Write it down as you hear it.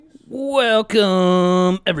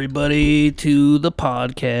Welcome, everybody, to the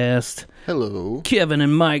podcast. Hello. Kevin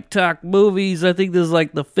and Mike talk movies. I think this is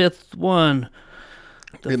like the fifth one.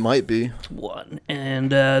 It might be.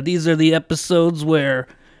 And these are the episodes where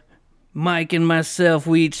Mike and myself,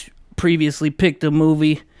 we each previously picked a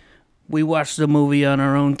movie. We watched the movie on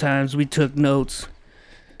our own times. We took notes.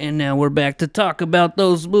 And now we're back to talk about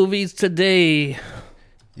those movies today.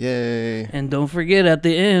 Yay. And don't forget, at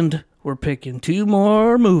the end, we're picking 2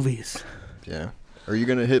 more movies. Yeah. Are you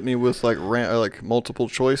going to hit me with like multiple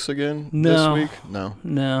choice again this week? No.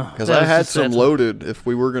 Because I had some loaded if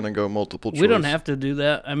we were going to go multiple choice. We don't have to do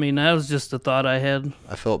that. I mean, that was just a thought I had.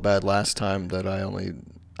 I felt bad last time that I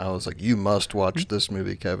was like, you must watch this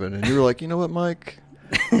movie, Kevin. And you were like, you know what, Mike?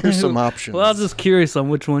 Here's some options. Well, I was just curious on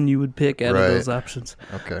which one you would pick out of those options.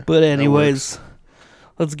 Okay. But anyways,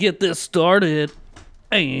 let's get this started.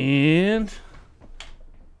 And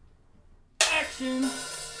action.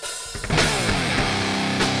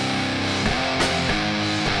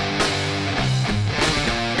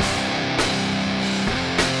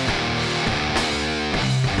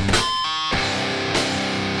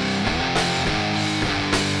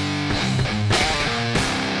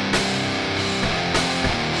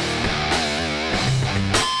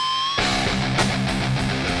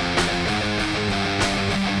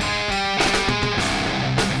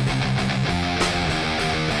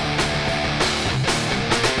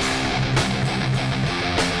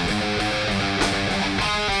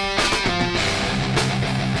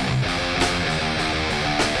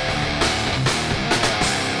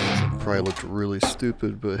 Probably looked really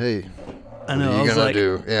stupid, but hey, I know. what are you gonna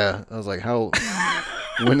do? Yeah, I was like, how?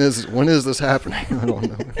 when is this happening? I don't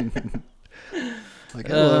know. Like,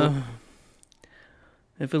 hello.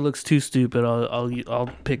 If it looks too stupid, I'll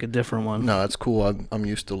pick a different one. No, that's cool. I'm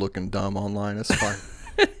used to looking dumb online. It's fine.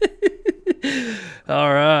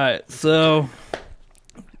 All right. So,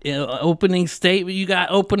 opening statement. You got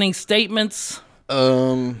opening statements?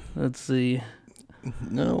 Let's see.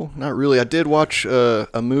 No, not really. I did watch a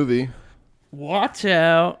movie. Watch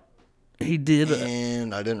out. He did.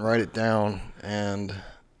 And I didn't write it down, and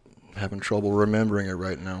I'm having trouble remembering it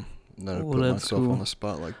right now. And then I put myself on the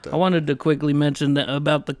spot like that. I wanted to quickly mention that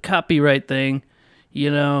about the copyright thing.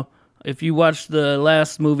 You know, if you watched the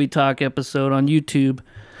last movie talk episode on YouTube,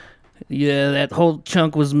 yeah, that whole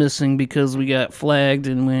chunk was missing because we got flagged,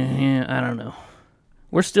 and I don't know.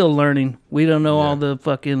 We're still learning. We don't know all the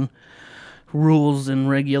fucking rules and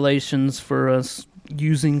regulations for us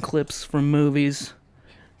using clips from movies.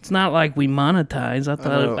 It's not like we monetize. I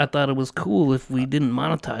thought it was cool if we didn't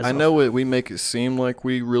monetize. I know we make it seem like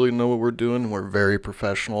we really know what we're doing. We're very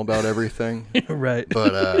professional about everything. Right.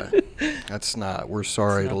 But that's not. We're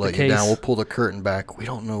sorry to let you down. We'll pull the curtain back. We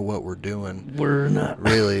don't know what we're doing. We're not.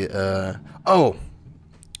 Really.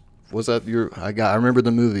 Was that I remember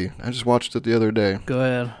the movie. I just watched it the other day. Go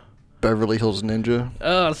ahead. Beverly Hills Ninja.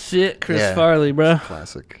 Oh, shit. Chris Farley, bro.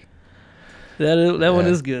 Classic. That one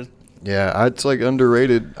is good. Yeah, it's like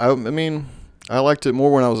underrated. I mean, I liked it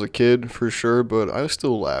more when I was a kid, for sure, but I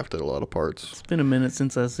still laughed at a lot of parts. It's been a minute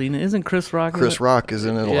since I've seen it. Isn't Chris Rock in it? Chris Rock is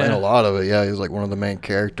in it in a lot of it. Yeah, he's like one of the main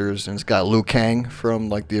characters. And it's got Liu Kang from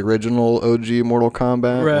like the original OG Mortal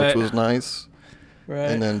Kombat, which was nice. Right.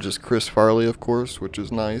 And then just Chris Farley, of course, which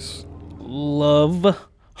is nice. Love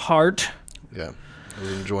Heart. Yeah, I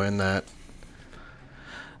was enjoying that.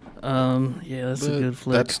 Yeah, that's a good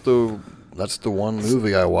flick. That's the one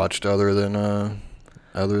movie I watched other than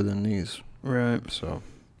these. Right. So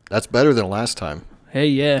that's better than last time. Hey,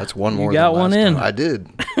 yeah. That's one more. You got than one last in. Time. I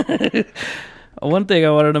did. One thing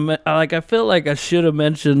I wanted to I feel like I should have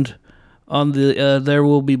mentioned on the There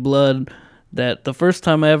Will Be Blood that the first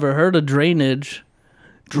time I ever heard of drainage,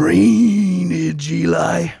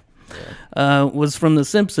 Eli, was from The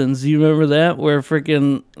Simpsons. You remember that, where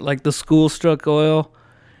freaking like the school struck oil?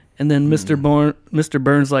 And then Mr.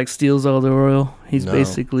 Burns like steals all the oil. He's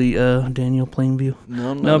basically Daniel Plainview.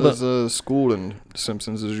 No, I'm not as schooled in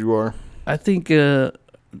Simpsons as you are. I think that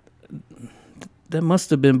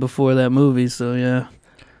must have been before that movie. So yeah.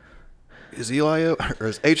 Is Eli or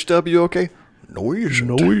is HW okay? No, he isn't.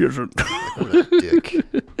 No, he isn't. What a dick.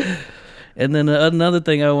 And then another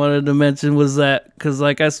thing I wanted to mention was that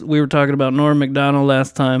because we were talking about Norm Macdonald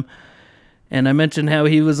last time. And I mentioned how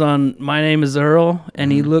he was on My Name is Earl,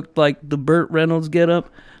 and he looked like the Burt Reynolds getup.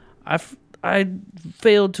 I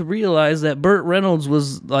failed to realize that Burt Reynolds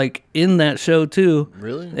was like in that show too.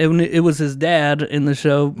 Really? It was his dad in the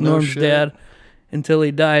show, Norm's dad, until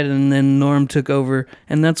he died, and then Norm took over,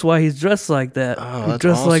 and that's why he's dressed like that. Oh, he's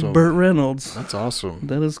dressed like Burt Reynolds. That's awesome.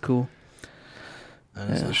 That is cool. That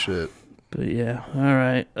is the shit. But yeah, all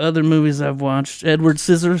right. Other movies I've watched: Edward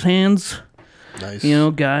Scissorhands. Nice. You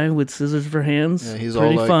know, guy with scissors for hands. Yeah, he's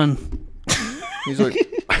pretty all like, fun. He's like,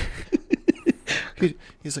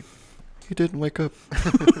 he's like, he didn't wake up.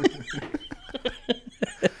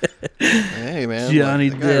 Hey man, Johnny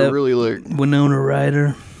Depp, really Winona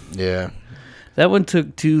Ryder. Yeah. That one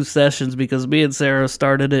took 2 sessions because me and Sarah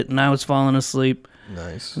started it and I was falling asleep.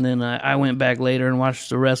 Nice. And then I went back later and watched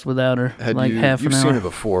the rest without her. Half an hour. You've seen it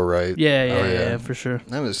before, right? Yeah, for sure.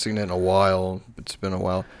 I haven't seen it in a while. It's been a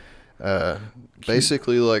while.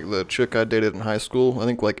 Basically, like the chick I dated in high school, I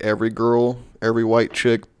think like every white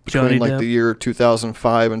chick between like the year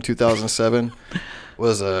 2005 and 2007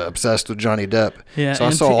 was obsessed with Johnny Depp. Yeah, so I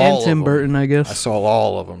saw all of them. Tim Burton, I guess. I saw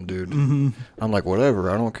all of them, dude. Mm-hmm. I'm like, whatever,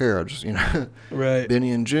 I don't care. I just, right. Benny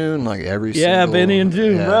and June, like every single. Yeah, Benny and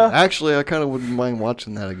June, bro. Actually, I kind of wouldn't mind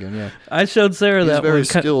watching that again. Yeah. I showed Sarah that very one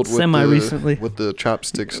skilled recently with the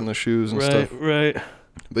chopsticks and the shoes and stuff. Right.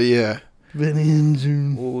 But yeah. Benny and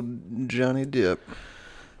June. Old Johnny Depp.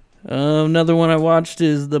 Another one I watched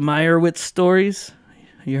is the Meyerowitz Stories.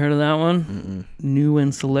 You heard of that one? Mm-mm. New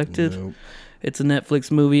and Selected. Nope. It's a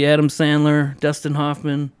Netflix movie. Adam Sandler, Dustin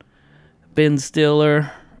Hoffman, Ben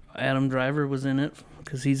Stiller, Adam Driver was in it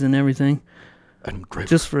because he's in everything. Adam Driver.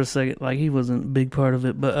 Just for a second, like he wasn't a big part of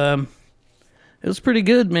it, but it was pretty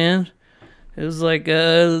good, man. It was like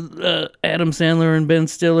Adam Sandler and Ben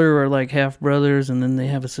Stiller are like half brothers, and then they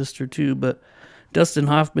have a sister too. But Dustin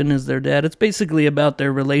Hoffman is their dad. It's basically about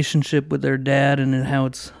their relationship with their dad and how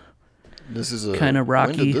it's kind of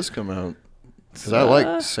rocky. When did this come out? Because I like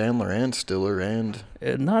Sandler and Stiller and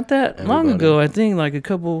not that long ago. I think like a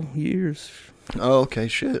couple years. Oh, okay,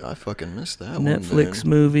 shit. I fucking missed that Netflix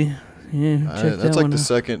movie. Yeah, check that's that like the out.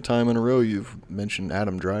 Second time in a row you've mentioned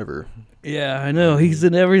Adam Driver. Yeah, I know. He's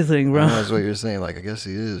in everything, bro. That's what you're saying. Like, I guess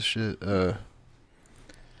he is. Shit.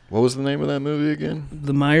 What was the name of that movie again?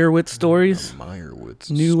 The Meyerowitz Stories. The Meyerowitz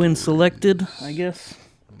New and Selected, I guess.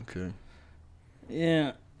 Okay.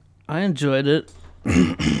 Yeah, I enjoyed it.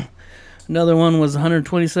 Another one was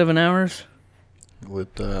 127 Hours.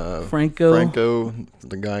 With Franco,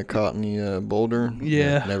 the guy caught in the boulder.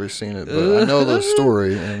 Yeah. Never seen it, but I know the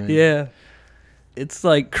story. Yeah. It's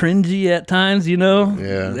like cringy at times,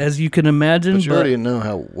 Yeah. as you can imagine. But you already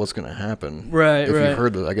know what's going to happen. Right, if right. You've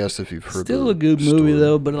heard I guess if you've heard Still a good movie,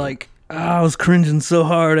 though, but like, I was cringing so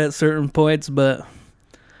hard at certain points, but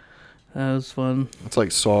that was fun. It's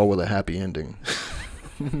like Saw with a happy ending.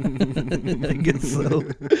 I guess so.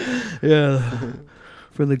 Yeah.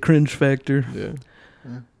 For the cringe factor. Yeah.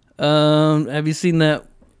 Have you seen that,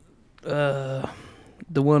 the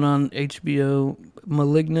one on HBO,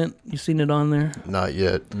 Malignant? You seen it on there? Not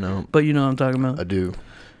yet, no. But you know what I'm talking about. I do.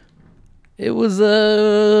 It was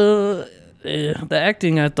the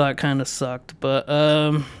acting I thought kind of sucked, but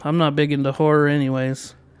I'm not big into horror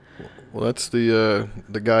anyways. Well, that's the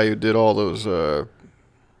guy who did all those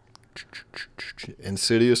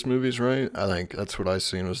Insidious movies, right? I think that's what I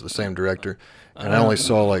seen was the same director, and I only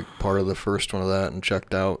saw like part of the first one of that and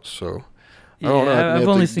checked out. So I don't know. I've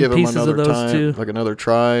only seen pieces of those too. Like another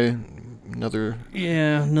try, another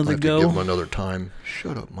go. Give him another time.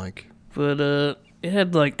 Shut up, Mike. But it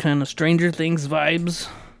had like kind of Stranger Things vibes.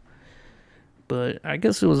 But I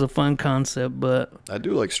guess it was a fun concept. But I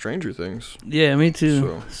do like Stranger Things. Yeah, me too.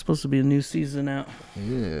 So. It's supposed to be a new season out.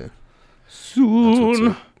 Yeah.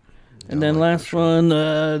 Soon. And then last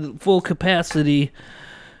one, Full Capacity,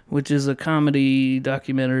 which is a comedy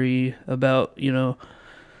documentary about, the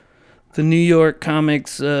New York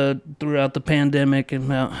comics throughout the pandemic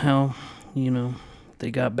and how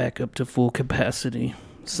they got back up to full capacity.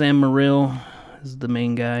 Sam Morril is the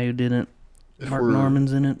main guy who did it. Mark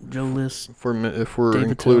Norman's in it. Joe List. If we're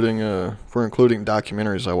including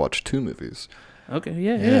documentaries, I watched 2 movies. Okay,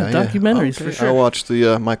 yeah, documentaries for sure. I watched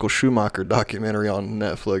the Michael Schumacher documentary on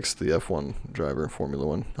Netflix, the F1 driver in Formula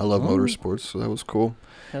 1. I love motorsports, so that was cool.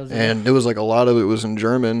 And it was like a lot of it was in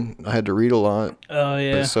German. I had to read a lot. Oh,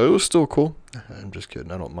 yeah. So it was still cool. I'm just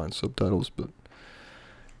kidding. I don't mind subtitles, but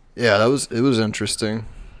yeah, it was interesting.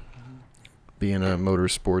 Being a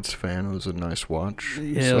motorsports fan, it was a nice watch.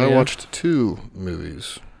 So I watched 2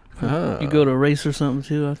 movies. You go to a race or something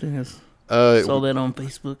too? I think saw that on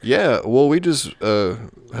Facebook. Yeah, well, we just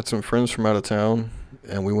had some friends from out of town,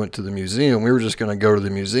 and we went to the museum. We were just going to go to the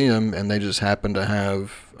museum, and they just happened to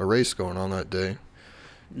have a race going on that day.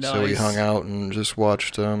 Nice. So we hung out and just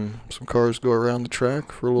watched some cars go around the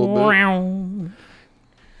track for a little bit.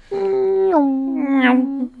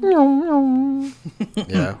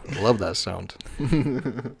 Yeah, love that sound.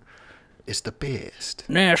 It's the best.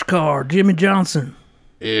 NASCAR, Jimmy Johnson.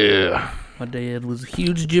 Yeah. My dad was a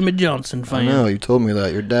huge Jimmy Johnson fan. I know, you told me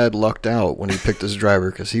that. Your dad lucked out when he picked this driver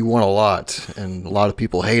because he won a lot, and a lot of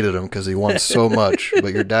people hated him because he won so much,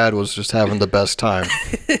 but your dad was just having the best time.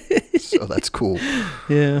 So that's cool.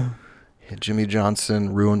 Yeah. Jimmy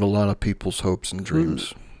Johnson ruined a lot of people's hopes and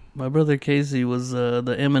dreams. My brother Casey was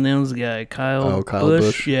the M&M's guy. Kyle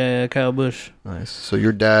Busch? Yeah, Kyle Busch. Nice. So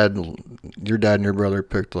your dad and your brother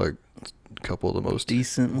picked like a couple of the most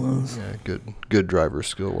decent ones. Yeah, good driver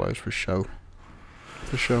skill wise for show.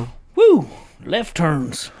 Woo! Left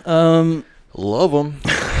turns. Love them.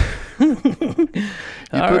 You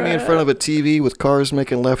put me in front of a TV with cars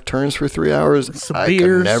making left turns for 3 hours. Some I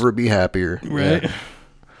beers. could never be happier. Right. Yeah.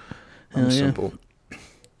 I'm simple.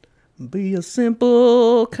 Be a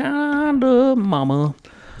simple kind of mama.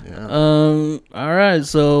 Yeah. All right,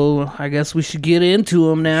 so I guess we should get into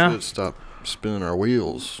them now. Should stop spinning our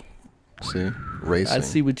wheels. See, racing. I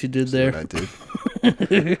see what you did See there. what I did.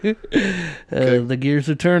 Okay. The gears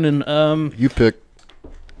are turning. You pick.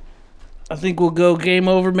 I think we'll go Game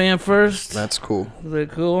Over Man first. That's cool. Is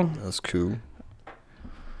that cool? That's cool.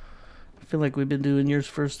 I feel like we've been doing yours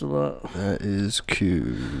first a lot. That is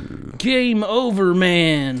cool. Game Over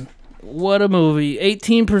Man. What a movie.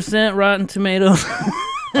 18% Rotten Tomatoes.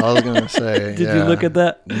 I was going to say, Did you look at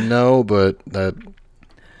that? No, but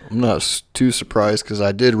I'm not too surprised because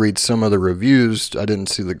I did read some of the reviews. I didn't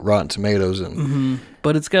see the Rotten Tomatoes.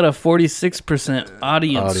 But it's got a 46%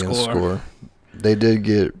 audience score. They did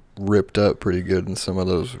get ripped up pretty good in some of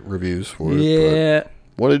those reviews for it. Yeah.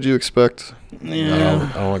 What did you expect? Yeah.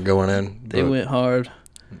 I don't want going in. They went hard.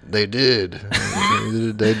 They did.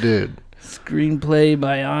 They did. Screenplay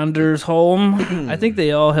by Anders Holm. I think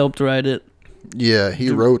they all helped write it. Yeah, he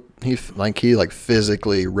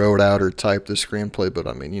physically wrote out or typed the screenplay, but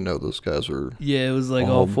I mean, those guys were. Yeah, it was like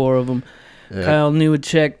all four of them. Yeah. Kyle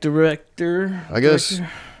Newacek, director. I guess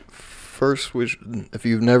first, if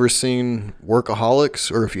you've never seen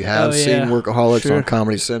Workaholics, or if you have seen Workaholics on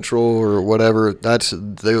Comedy Central or whatever, that's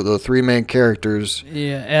the three main characters.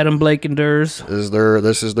 Yeah, Adam Blake and Durs.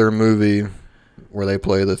 This is their movie where they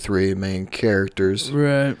play the three main characters.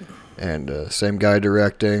 Right. And same guy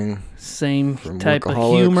directing. Same type of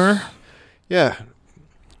humor. Yeah,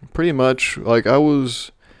 pretty much. Like, I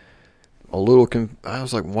was a little I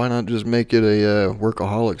was like, why not just make it a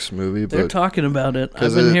Workaholics movie? They're talking about it.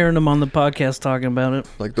 I've been hearing them on the podcast talking about it.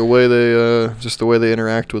 Like the way they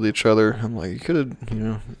interact with each other. I'm like, you could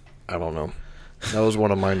have, I don't know. That was one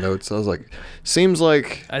of my notes. I was like, seems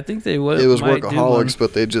like I think it was Workaholics,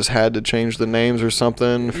 but they just had to change the names or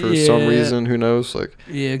something for some reason. Who knows? Like,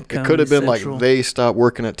 it could have been Central. Like they stopped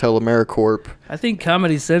working at Teleamericorp. I think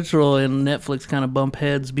Comedy Central and Netflix kind of bump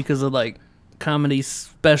heads because of like comedy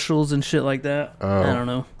specials and shit like that. I don't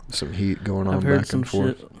know. Some heat going on. I've heard back some and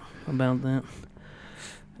forth. shit about that.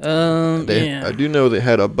 I do know they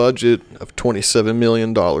had a budget of $27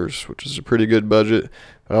 million, which is a pretty good budget.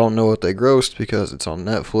 I don't know what they grossed because it's on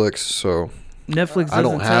Netflix, so Netflix doesn't I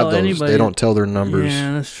don't have tell those. Anybody. They don't tell their numbers.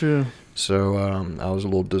 Yeah, that's true. So I was a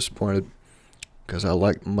little disappointed because I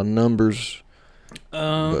like my numbers.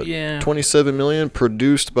 Yeah. $27 million,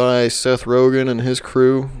 produced by Seth Rogen and his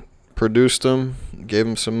crew. Produced them, gave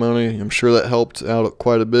them some money. I'm sure that helped out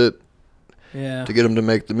quite a bit. Yeah. To get them to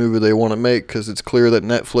make the movie they want to make, because it's clear that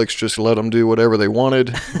Netflix just let them do whatever they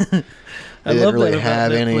wanted. I love that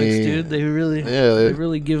about Netflix, dude. They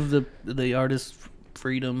really give the artists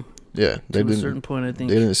freedom. Yeah, to a certain point, I think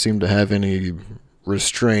they didn't seem to have any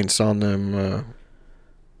restraints on them,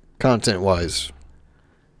 content-wise.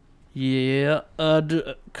 Yeah,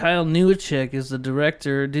 Kyle Newacek is the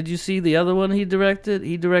director. Did you see the other one he directed?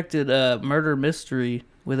 He directed Murder Mystery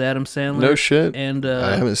with Adam Sandler. No shit. And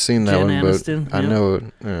I haven't seen that Jen one, Aniston, but I know it.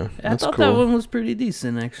 Yeah, I thought that one was pretty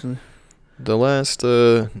decent, actually. The last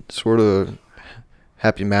sort of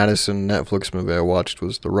Happy Madison Netflix movie I watched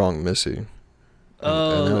was The Wrong Missy.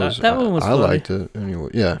 Oh, that one was funny. I liked it anyway.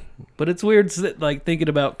 Yeah. But it's weird, like thinking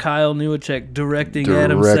about Kyle Newacek directing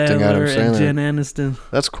Adam Sandler and Jen Aniston.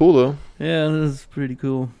 That's cool though. Yeah, that's pretty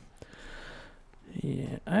cool.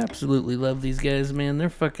 Yeah, I absolutely love these guys, man. They're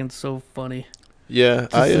fucking so funny. Yeah,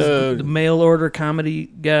 the mail order comedy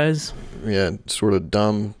guys. Yeah, sort of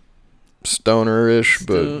dumb, stoner-ish,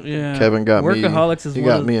 but yeah. Kevin got Workaholics me. He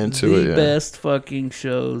got me into it. The best fucking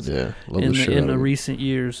shows. Yeah, in the recent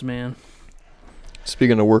years, man.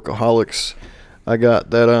 Speaking of Workaholics, I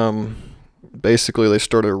got that. Basically, they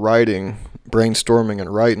started brainstorming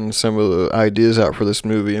and writing some of the ideas out for this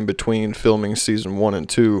movie in between filming season 1 and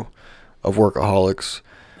 2 of Workaholics.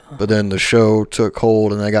 But then the show took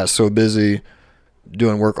hold, and they got so busy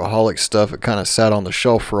doing Workaholics stuff, it kind of sat on the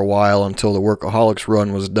shelf for a while until the Workaholics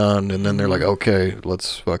run was done, and then they're like, okay,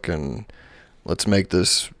 let's fucking let's make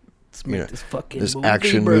this, this fucking this movie,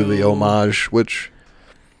 action bro. movie homage, which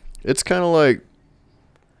it's kind of like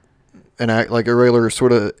like a regular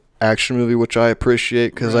sort of action movie, which I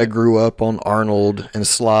appreciate because I grew up on Arnold and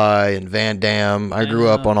Sly and Van Damme. I grew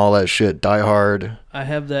up on all that shit. Die Hard. I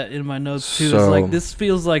have that in my notes too. It's like, this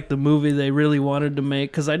feels like the movie they really wanted to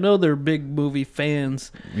make, because I know they're big movie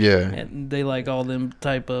fans. Yeah. And they like all them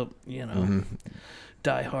type of,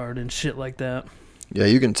 Die Hard and shit like that. Yeah,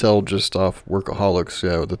 you can tell just off Workaholics,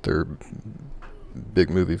 that they're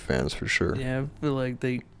big movie fans for sure. Yeah, I feel like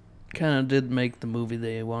they kind of did make the movie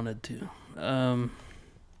they wanted to.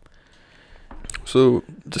 So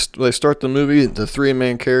just they start the movie. The three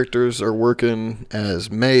main characters are working as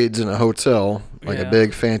maids in a hotel, like a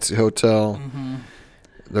big fancy hotel. Mm-hmm.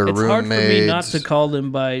 They're roommates. It's hard for me not to call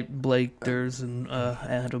them by Blake, Durs, and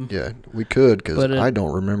Adam. Yeah, we could, because I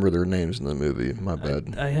don't remember their names in the movie. My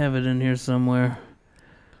bad. I have it in here somewhere.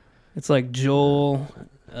 It's like Joel,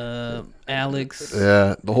 Alex.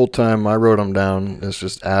 Yeah, the whole time I wrote them down. It's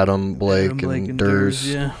just Adam, Blake, and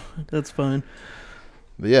Durs. Yeah, that's fine.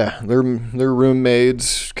 But yeah, they're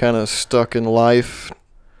roommates, kind of stuck in life,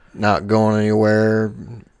 not going anywhere.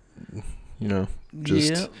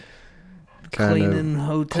 Just kind of cleaning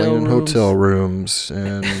hotel rooms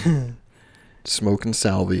and smoking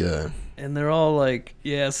salvia. And they're all like,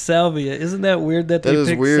 salvia. Isn't that weird that they picked salvia?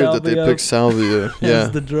 That is weird that they picked salvia. Yeah,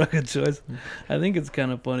 as the drug of choice. I think it's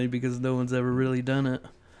kind of funny because no one's ever really done it.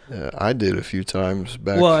 Yeah, I did a few times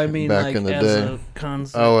back. Back like in the day. A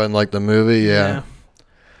concept. Oh, and like the movie, yeah.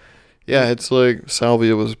 Yeah, it's like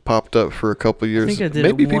salvia was popped up for a couple of years. I think I did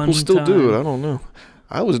Maybe it people still do it. I don't know.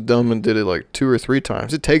 I was dumb and did it like 2 or 3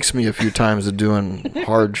 times. It takes me a few times of doing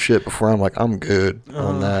hard shit before I'm like, I'm good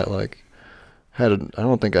on that. Like, I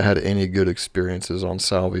don't think I had any good experiences on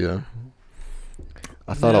salvia.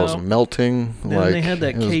 I thought I was melting. Then they had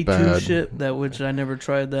that K2 shit, which I never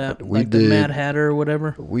tried that. The Mad Hatter or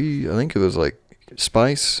whatever. I think it was like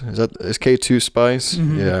Spice. Is K2 Spice?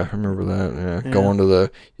 Mm-hmm. Yeah, I remember that. Yeah. Going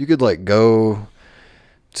to you could like go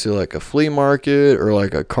to like a flea market or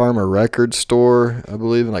like a Karma record store, I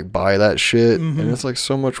believe, and like buy that shit. Mm-hmm. And it's like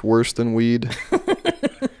so much worse than weed.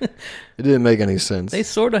 It didn't make any sense. They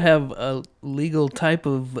sort of have a legal type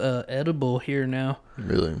of edible here now.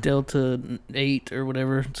 Really? Delta 8 or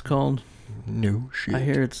whatever it's called. No shit. I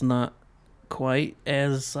hear it's not quite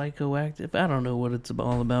as psychoactive. I don't know what it's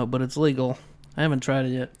all about, but it's legal. I haven't tried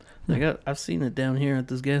it yet. I've seen it down here at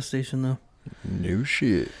this gas station, though. No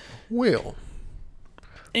shit. Well.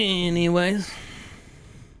 Anyways.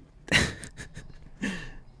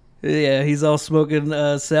 Yeah, he's all smoking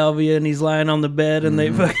salvia, and he's lying on the bed, and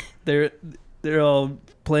they're all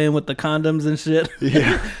playing with the condoms and shit.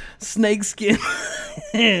 Yeah. Snakeskin.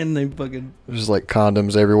 And they fucking... There's like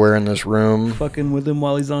condoms everywhere in this room. Fucking with him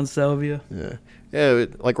while he's on salvia. Yeah. Yeah,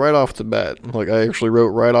 like right off the bat. Like I actually wrote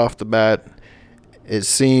right off the bat, it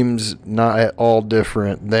seems not at all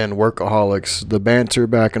different than Workaholics. The banter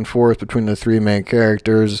back and forth between the three main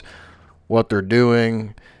characters, what they're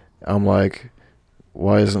doing. I'm like,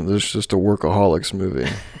 why isn't this just a Workaholics movie?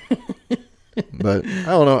 But I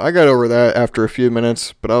don't know. I got over that after a few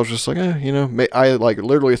minutes, but I was just like, I like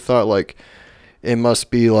literally thought like it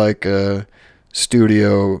must be like a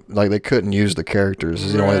studio, like they couldn't use the characters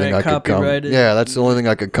is the only thing I could come. Yeah, that's the only thing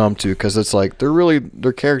I could come to, because it's like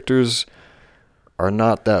their characters are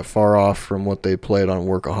not that far off from what they played on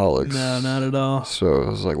Workaholics. No, not at all. So I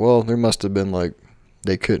was like, well, there must have been like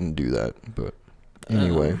they couldn't do that, but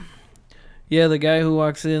anyway. Yeah, the guy who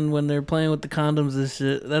walks in when they're playing with the condoms and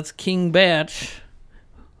shit, that's King Batch,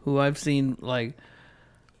 who I've seen, like,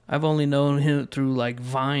 I've only known him through, like,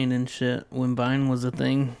 Vine and shit, when Vine was a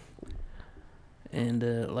thing, and,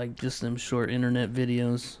 like, just them short internet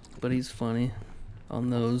videos, but he's funny on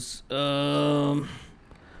those. Then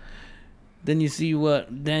you see,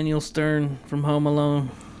 Daniel Stern from Home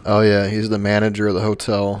Alone. Oh, yeah, he's the manager of the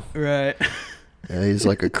hotel. Right. Yeah, he's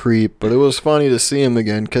like a creep, but it was funny to see him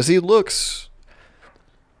again because he looks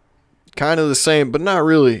kind of the same, but not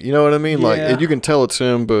really. You know what I mean? Yeah. Like you can tell it's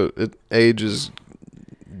him, but age has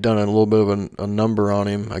done a little bit of a number on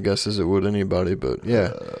him, I guess, as it would anybody. But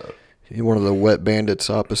yeah, he's one of the wet bandits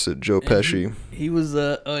opposite Joe Pesci. He was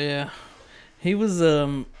he was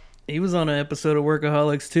on an episode of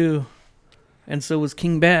Workaholics too, and so was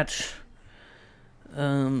King Batch.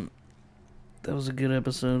 That was a good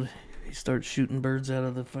episode. He starts shooting birds out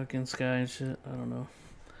of the fucking sky and shit. I don't know.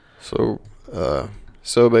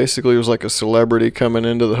 So basically it was like a celebrity coming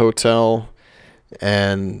into the hotel,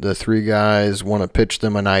 and the three guys want to pitch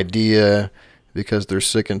them an idea because they're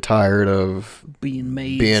sick and tired of being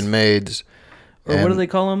maids. Or what do they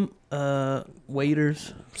call them?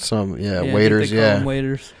 Waiters. Waiters. Call them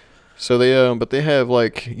waiters. So they but they have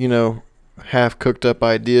like half cooked up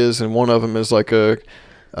ideas, and one of them is like a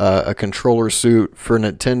controller suit for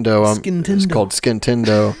Nintendo. It's called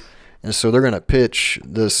Skintendo. And so they're going to pitch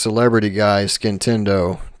the celebrity guy,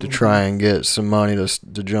 Skintendo, to try and get some money to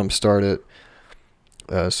jumpstart it.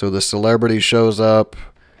 So the celebrity shows up.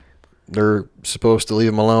 They're supposed to leave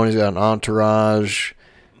him alone. He's got an entourage.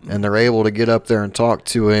 And they're able to get up there and talk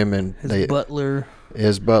to him. And his butler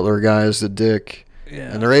guy is the dick.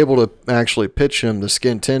 Yeah. And they're able to actually pitch him the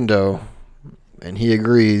Skintendo. And he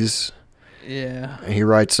agrees. Yeah. And he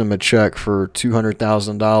writes him a check for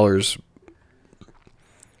 $200,000.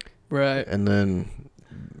 Right. And then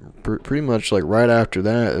pretty much like right after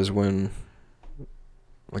that is when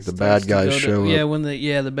like the bad guys show up. Yeah, when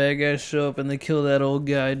the bad guys show up and they kill that old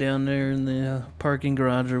guy down there in the parking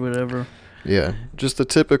garage or whatever. Yeah, just the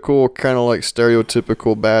typical kind of like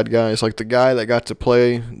stereotypical bad guys. Like the guy that got to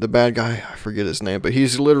play the bad guy, I forget his name, but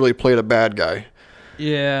he's literally played a bad guy.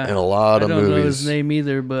 Yeah. In a lot of movies. I don't know his name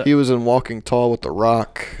either, but he was in Walking Tall with The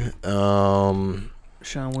Rock. Sean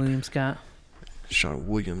William Scott.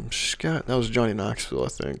 That was Johnny Knoxville, I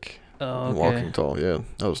think. Oh, okay. Walking Tall, yeah.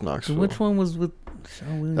 That was Knoxville. So which one was with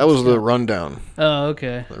Sean William That was Scott? The Rundown. Oh,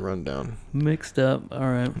 okay. The Rundown. Mixed up. All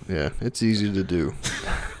right. Yeah, it's easy to do.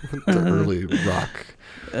 The early Rock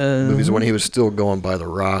movies when he was still going by The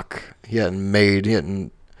Rock. He hadn't made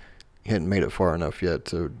it far enough yet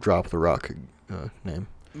to drop The Rock name.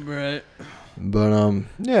 Right. But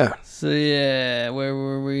yeah. So yeah, where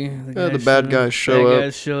were we? The bad guys show up. Bad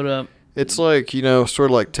guys showed up. It's like, sort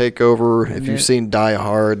of like Takeover. If you've seen Die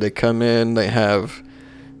Hard, they come in, they have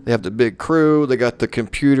the big crew, they got the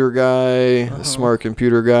computer guy, the smart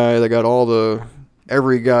computer guy, they got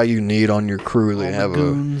every guy you need on your crew. They have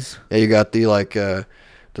goons. You got the like the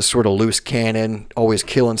sort of loose cannon, always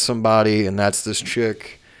killing somebody, and that's this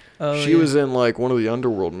chick. She was in like one of the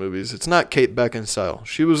Underworld movies. It's not Kate Beckinsale.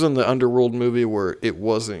 She was in the Underworld movie where it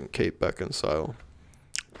wasn't Kate Beckinsale.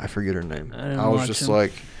 I forget her name. I was just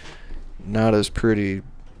like, not as pretty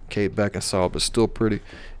Kate Beckinsale, but still pretty.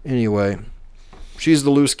 Anyway, she's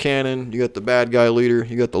the loose cannon. You got the bad guy leader.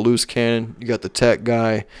 You got the loose cannon. You got the tech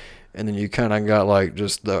guy. And then you kind of got like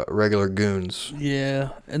just the regular goons. Yeah.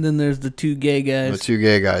 And then there's the two gay guys. The two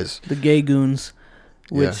gay guys. The gay goons.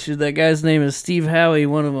 Which that guy's name is Steve Howie,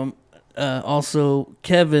 one of them. Also,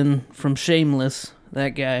 Kevin from Shameless. That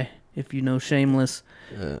guy, if you know Shameless.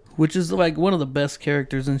 Yeah. Which is like one of the best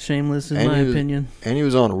characters in Shameless, in my opinion. And he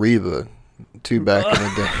was on Reba, too, back in the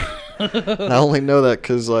day. I only know that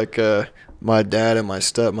because like my dad and my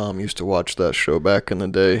stepmom used to watch that show back in the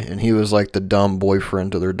day, and he was like the dumb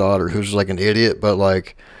boyfriend to their daughter, who's like an idiot, but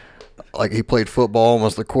like he played football and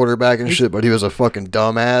was the quarterback and shit, but he was a fucking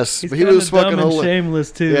dumbass. But he was fucking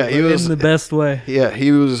Shameless too. Yeah, he was in the best way. Yeah,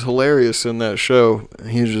 he was hilarious in that show.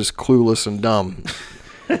 He was just clueless and dumb.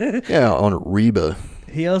 Yeah, on Reba.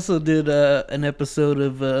 He also did an episode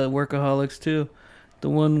of Workaholics too, the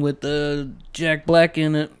one with Jack Black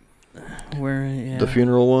in it, where the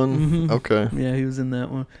funeral one. Mm-hmm. Okay. Yeah, he was in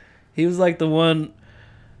that one. He was like the one.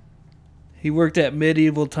 He worked at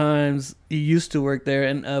Medieval Times. He used to work there,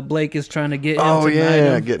 and Blake is trying to get him to knight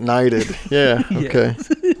him. Get knighted. Yeah, okay.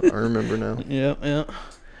 I remember now. Yeah.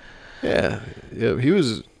 Yeah.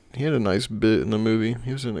 He had a nice bit in the movie.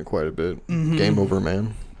 He was in it quite a bit. Mm-hmm. Game Over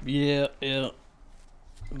Man. Yeah.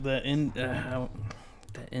 The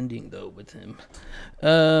ending though with him. They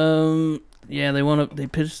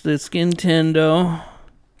pitched the Skintendo.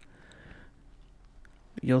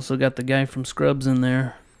 You also got the guy from Scrubs in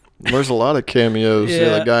there. There's a lot of cameos.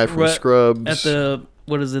 Yeah, the guy from Scrubs. At the,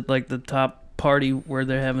 what is it, like the top party where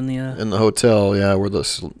they're having the... in the hotel, yeah, where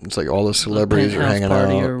it's like all the celebrities are hanging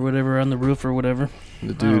party out. Or whatever, on the roof or whatever.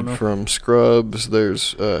 The dude from Scrubs.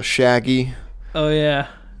 There's Shaggy. Oh, yeah.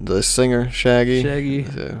 The singer, Shaggy.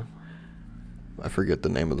 Yeah. I forget the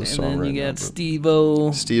name of the song right now. And then you got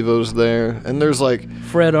Steve-O. Steve-O's there. And there's like...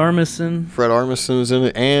 Fred Armisen. Fred Armisen's in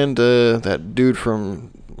it. And that dude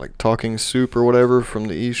from... like Talking Soup or whatever from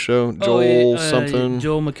the East show, Joel something.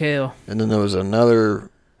 Joel McHale. And then there was another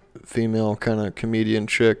female kind of comedian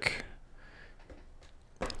chick.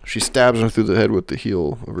 She stabs him through the head with the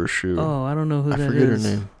heel of her shoe. Oh, I don't know who that is. I forget her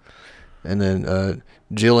name. And then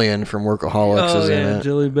Jillian from Workaholics is in it.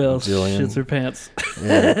 Jillian Bell shits her pants.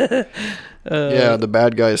 Yeah. Yeah, the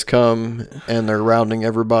bad guys come and they're rounding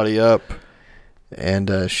everybody up,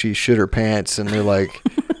 and she shit her pants, and they're like,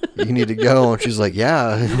 "You need to go," and she's like,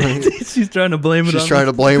 "Yeah." She's trying to blame it. She's trying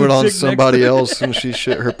to blame it on somebody else, and she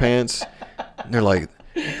shit her pants. And they're like,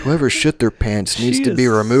 whoever shit their pants needs to be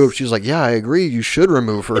removed. She's like, yeah, I agree. You should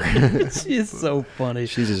remove her. She is so funny.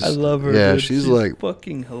 I love her. Yeah, dude. she's like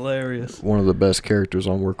fucking hilarious. One of the best characters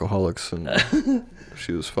on Workaholics, and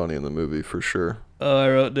she was funny in the movie for sure. Oh, I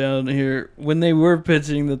wrote down here when they were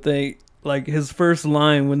pitching the thing, like his first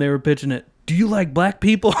line when they were pitching it. Do you like black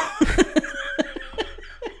people?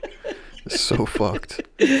 It's so fucked.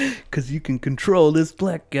 Because you can control this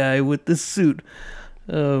black guy with this suit.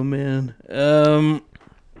 Oh, man.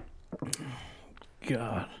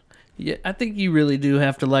 God. Yeah, I think you really do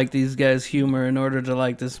have to like these guys' humor in order to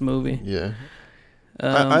like this movie. Yeah.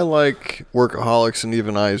 I like Workaholics, and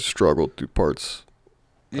even I struggled through parts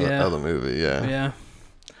of the movie. Yeah. Yeah.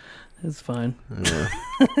 It's fine. Yeah.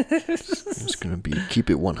 It's going to keep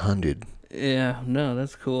it 100. Yeah, no,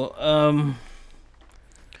 that's cool.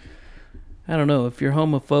 I don't know. If you're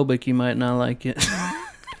homophobic, you might not like it.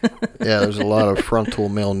 Yeah, there's a lot of frontal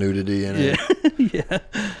male nudity in it. Yeah.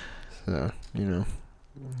 So,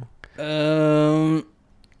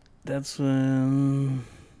 That's when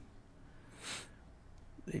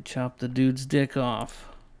they chop the dude's dick off.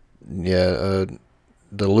 Yeah,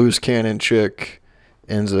 the loose cannon chick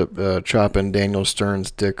ends up chopping Daniel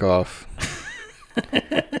Stern's dick off.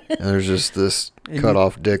 And there's just this cut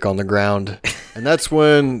off dick on the ground. And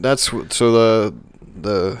so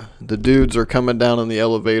the dudes are coming down in the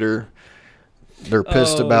elevator. They're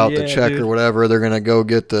pissed about the check or whatever. They're gonna go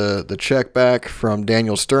get the check back from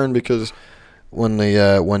Daniel Stern because when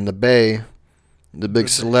the big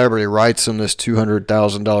celebrity writes them this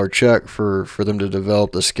 $200,000 check for them to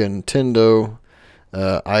develop the Skintendo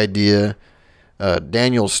idea,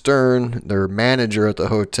 Daniel Stern, their manager at the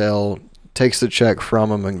hotel, takes the check from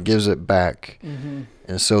him and gives it back. Mm-hmm.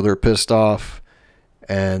 And so they're pissed off,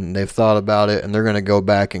 and they've thought about it, and they're going to go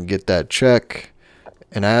back and get that check.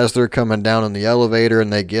 And as they're coming down in the elevator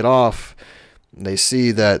and they get off, they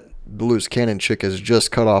see that the loose cannon chick has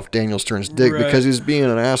just cut off Daniel Stern's dick because he's being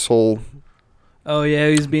an asshole. Oh yeah,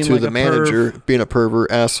 he's being to like the manager, being a pervert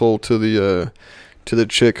asshole to the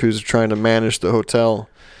chick who's trying to manage the hotel.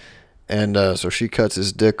 And so she cuts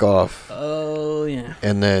his dick off. Oh, yeah.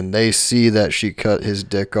 And then they see that she cut his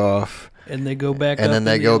dick off. And they go back up. And then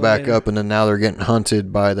they go back up, and then now they're getting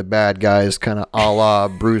hunted by the bad guys, kind of a la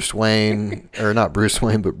Bruce Wayne. Or not Bruce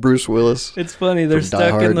Wayne, but Bruce Willis. It's funny. They're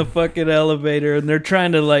stuck in the fucking elevator, and they're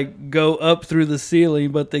trying to, like, go up through the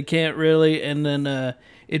ceiling, but they can't really. And then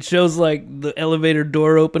it shows, like, the elevator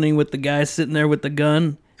door opening with the guy sitting there with the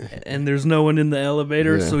gun, and there's no one in the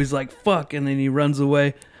elevator. Yeah. So he's like, fuck, and then he runs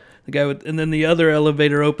away. The guy and then the other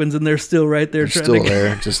elevator opens, and they're still right there. They're still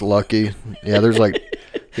there, just lucky. Yeah, there's like,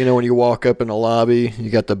 when you walk up in the lobby,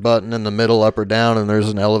 you got the button in the middle, up or down, and there's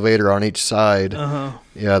an elevator on each side. Uh-huh.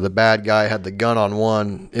 Yeah, the bad guy had the gun on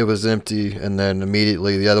one. It was empty, and then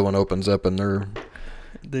immediately the other one opens up, and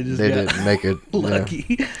they didn't make it. Lucky.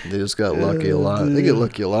 Yeah, they just got lucky a lot. They get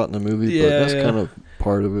lucky a lot in the movie, but that's kind of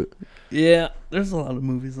part of it. Yeah, there's a lot of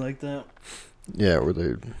movies like that. Yeah,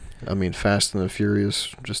 where Fast and the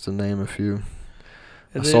Furious, just to name a few.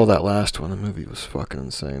 I saw that last one. The movie was fucking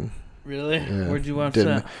insane. Really? Yeah. Where'd you watch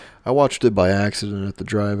that? I watched it by accident at the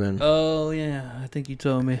drive-in. Oh, yeah. I think you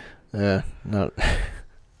told me. Yeah. I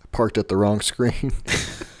parked at the wrong screen.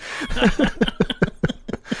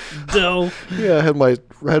 No. Yeah, I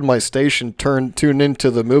had my station tuned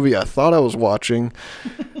into the movie I thought I was watching.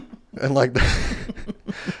 And like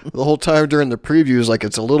the whole time during the previews, like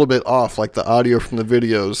it's a little bit off, like the audio from the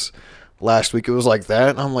videos. Last week it was like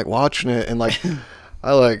that, and I'm like watching it, and like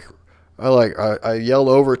I yell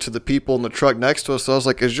over to the people in the truck next to us. So I was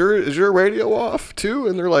like, "Is your radio off too?"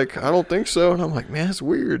 And they're like, "I don't think so." And I'm like, "Man, it's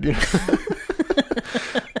weird." I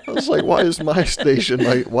was like, "Why is my station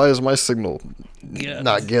why is my signal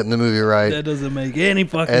not getting the movie right?" That doesn't make any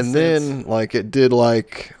fucking sense. And then like it did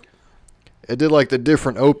the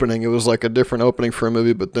different opening. It was like a different opening for a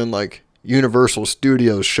movie, but then like Universal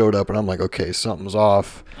Studios showed up, and I'm like, okay, something's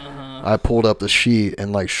off. Uh-huh. I pulled up the sheet,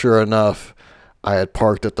 and like sure enough, I had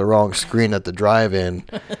parked at the wrong screen at the drive-in,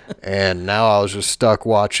 and now I was just stuck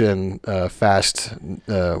watching Fast 9.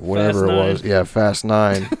 Yeah, Fast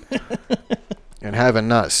 9, and having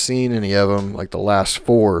not seen any of them, like the last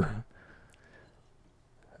 4,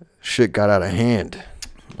 shit got out of hand,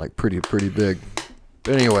 like pretty big.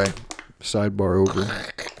 But anyway. Sidebar over.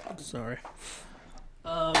 Sorry.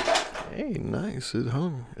 Hey, nice. It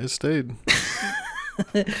hung. It stayed.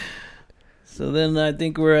 So then I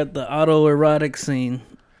think we're at the autoerotic scene.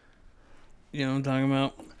 You know what I'm talking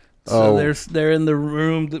about? So they're in the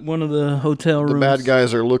room, one of the hotel rooms. The bad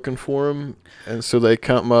guys are looking for him, and so they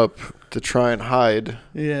come up to try and hide.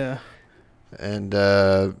 Yeah. And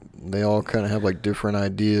they all kind of have like different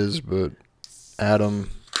ideas, but Adam.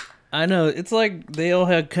 I know. It's like they all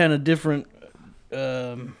had kind of different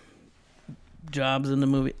jobs in the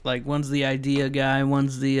movie. Like one's the idea guy,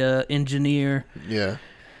 one's the engineer. Yeah.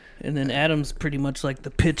 And then Adam's pretty much like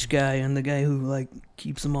the pitch guy and the guy who like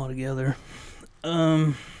keeps them all together.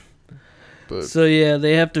 So yeah,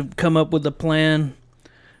 they have to come up with a plan.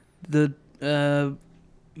 The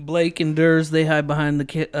Blake and Durs, they hide behind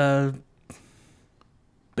the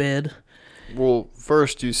bed. Well,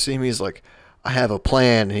 first you see him, he's like, I have a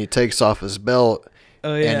plan, and he takes off his belt.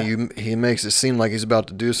 Oh yeah. And he makes it seem like he's about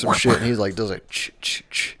to do some shit, and he's like, does like,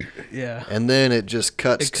 ch. Yeah. And then it just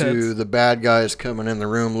cuts to the bad guys coming in the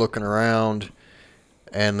room, looking around,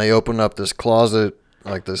 and they open up this closet,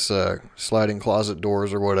 like this sliding closet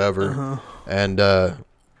doors or whatever, and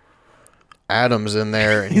Adam's in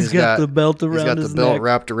there, and he's got the belt around his neck. He's got the belt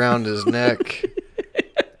wrapped around his neck.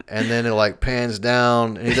 And then it like pans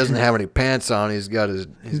down, and he doesn't have any pants on. He's got his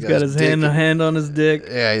hand on his dick.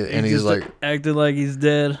 Yeah, and he's like acting like he's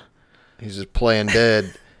dead. He's just playing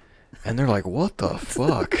dead, and they're like, "What the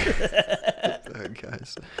fuck?" Bad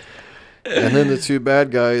guys. And then the two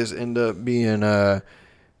bad guys end up being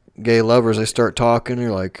gay lovers. They start talking.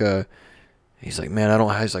 They're like, he's like, "Man,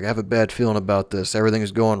 He's like, I have a bad feeling about this.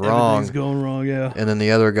 Everything's going wrong. Everything's going wrong, yeah." And then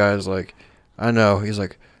the other guy's like, "I know." He's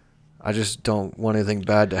like, I just don't want anything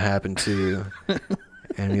bad to happen to you.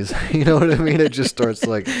 And he's, you know what I mean? It just starts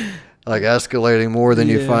like escalating more than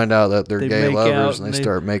you find out that they're gay lovers, and they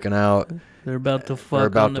start making out. They're about to fuck. They're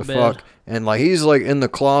about to fuck. And like he's like in the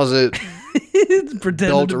closet,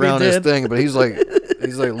 belt around his thing, but he's like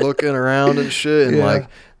looking around and shit, and like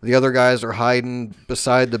the other guys are hiding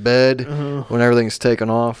beside the bed when everything's taken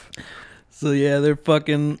off. So yeah, they're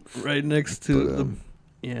fucking right next to the.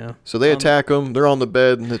 Yeah. So they attack him. They're on the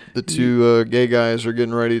bed, and the two gay guys are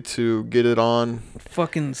getting ready to get it on.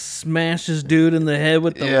 Fucking smash this dude in the head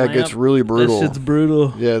with the lamp. It gets really brutal. That shit's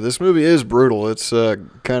brutal. Yeah, this movie is brutal. It's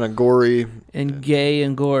kind of gory. And gay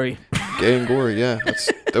and gory. Gay and gory, yeah.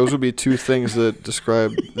 Those would be two things that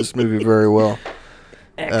describe this movie very well.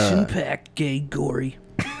 Action-packed, gay, gory.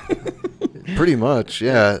 Pretty much,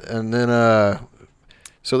 yeah. And then,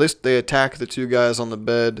 so they attack the two guys on the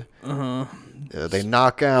bed. They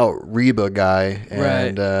knock out Reba guy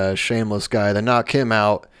and Shameless guy. They knock him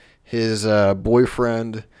out. His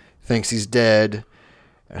boyfriend thinks he's dead.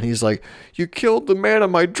 And he's like, you killed the man of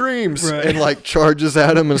my dreams. Right. And like charges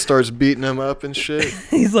at him and starts beating him up and shit.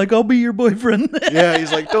 He's like, I'll be your boyfriend. Yeah,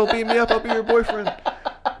 he's like, don't beat me up. I'll be your boyfriend.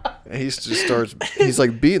 And he's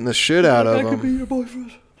like beating the shit out of him. I could be your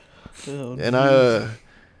boyfriend. Oh, and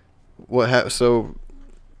so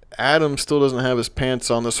Adam still doesn't have his pants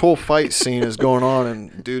on. This whole fight scene is going on,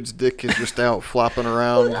 and dude's dick is just out flopping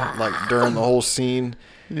around like during the whole scene.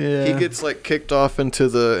 Yeah. He gets like kicked off into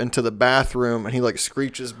the bathroom, and he like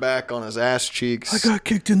screeches back on his ass cheeks. I got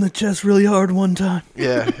kicked in the chest really hard one time.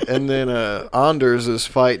 Yeah, and then Anders is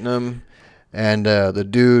fighting him, and the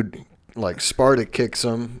dude like Sparta kicks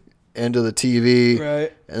him into the TV.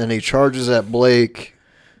 Right. And then he charges at Blake,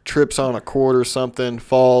 trips on a cord or something,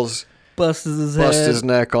 falls. Busts his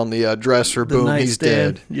neck on the dresser. Boom, he's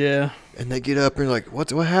dead. Yeah. And they get up and like,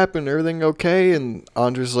 what happened? Everything okay? And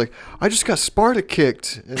Andres is like, I just got Sparta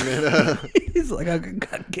kicked. And then he's like, I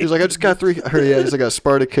got kicked. He's like, I just got he's like, I got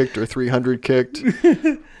Sparta kicked or 300 kicked.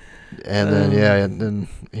 And then and then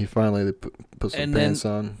he finally put some pants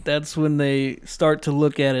on. That's when they start to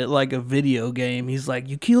look at it like a video game. He's like,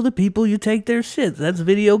 you kill the people, you take their shit. That's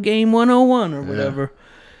video game 101 or whatever.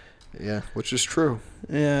 Yeah, which is true.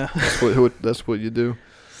 Yeah. That's what you do.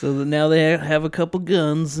 So now they have a couple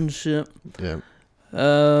guns and shit. Yeah.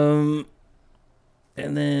 And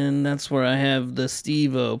then that's where I have the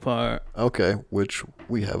Steve-O part. Okay, which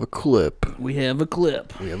we have a clip.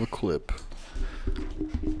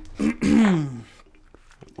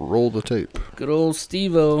 Roll the tape. Good old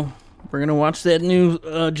Steve-O. We're going to watch that new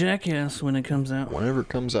Jackass when it comes out. Whenever it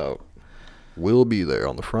comes out. We'll be there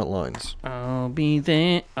on the front lines. I'll be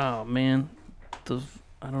there. Oh, man.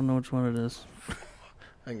 I don't know which one it is. I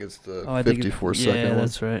think it's the 54-second one. Yeah,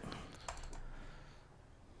 that's right.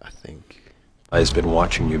 I think. I've been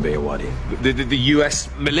watching you, Bayawadi. The U.S.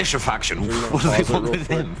 militia faction. What do they want with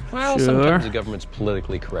him? Well, sometimes the government's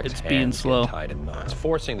politically correct. It's being slow. Tied in knots,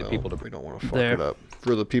 forcing the people to. We don't want to fuck it up.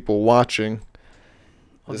 For the people watching,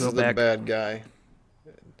 this is the bad guy.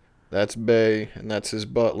 That's Bay, and that's his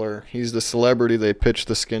butler. He's the celebrity they pitched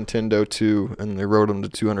the Skintendo to, and they wrote him the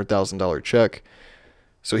 $200,000 check.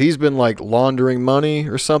 So he's been like laundering money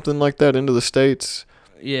or something like that into the States.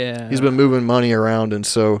 Yeah. He's been moving money around, and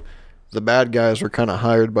so the bad guys were kind of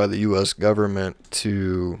hired by the U.S. government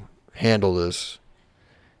to handle this.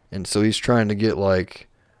 And so he's trying to get like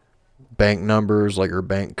bank numbers, like or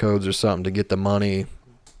bank codes or something to get the money.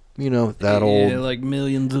 You know, that old, like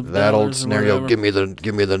millions of that old dollars scenario. Give me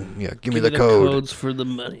the code. Codes for the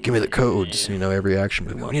money. Give me the codes. You know, every action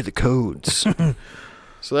movie. We need the codes.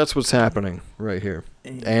 So that's what's happening right here.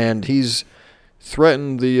 And he's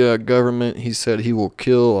threatened the government. He said he will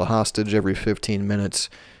kill a hostage every 15 minutes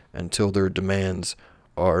until their demands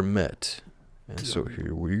are met. And so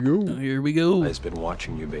here we go. Here we go. I've been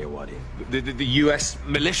watching you, Bayawadi. The U.S.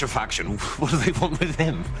 militia faction. What do they want with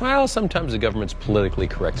him? Well, sometimes the government's politically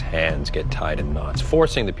correct hands get tied in knots,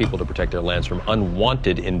 forcing the people to protect their lands from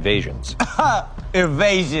unwanted invasions.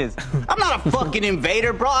 Invasions. I'm not a fucking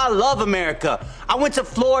invader, bro. I love America. I went to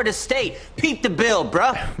Florida State. Peep the bill,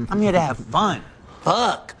 bro. I'm here to have fun.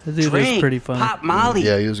 Fuck. That dude drink, was pretty funny. Pop Molly.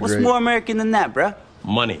 Yeah, he was What's great. more American than that, bro?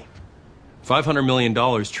 Money. $500 million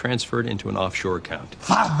transferred into an offshore account.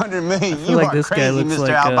 500 million. feel You like are this guy crazy, looks Mr.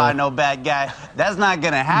 like, Albino Bad Guy. That's not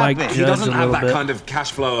gonna happen. Mike He Judge doesn't a have little that bit. kind of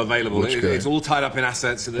cash flow available. Which guy? It's all tied up in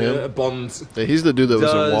assets and Him? bonds. Yeah, he's the dude that was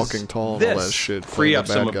in Does Walking Tall and all that this shit. free playing up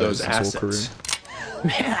the some bad of those guys his whole assets?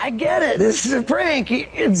 Man, I get it. This is a prank.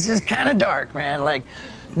 It's just kind of dark, man. Like,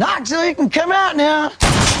 Knoxville, you can come out now.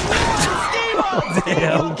 Steve-O!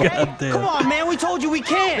 Damn, Okay? goddamn. Come on, man. We told you we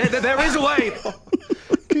can. There is a way.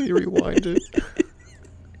 Can you rewind it?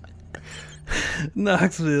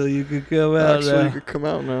 Knoxville, you could come out Actually, now. you could come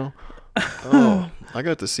out now. Oh, I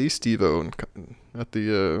got to see Steve-O at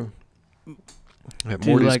the at Do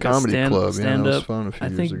Morty's like a Comedy stand, Club. Yeah, stand that was up. fun a few I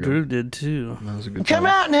years think ago. Drew did too. That was a good Come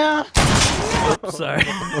time. out now. Sorry.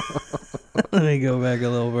 Let me go back a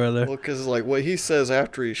little further. Well, because like what he says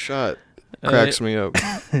after he's shot cracks me up.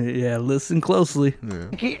 Yeah, listen closely.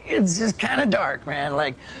 It's just kind of dark, man.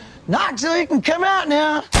 Like, Knoxville, you can come out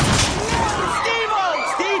now.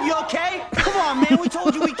 Steve-O! Steve, you okay? Come on, man. We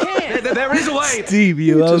told you we can. There is a way. Steve,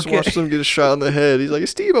 you Just okay? watched him get shot in the head. He's like,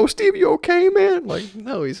 Steve-O, you okay, man? Like,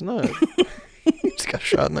 no, he's not. He just got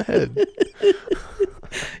shot in the head.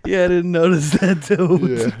 Yeah, I didn't notice that till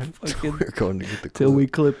Yeah. fucking, We're going to get the till clip. we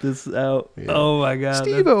clip this out. Yeah. Oh my god.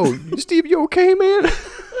 Steve-O, Steve, you okay, man?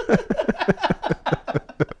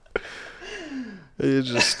 It's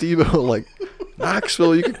just Steve-O like,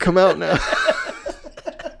 Knoxville, you can come out now.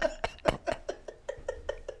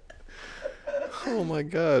 Oh my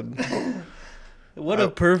god. What a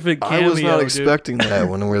perfect cameo, I was not dude. expecting that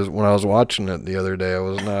when I was watching it the other day. I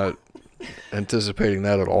was not anticipating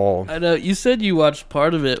that at all. I know. You said you watched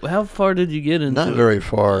part of it. How far did you get into Not it? very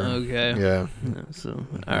far. Okay. Yeah. So,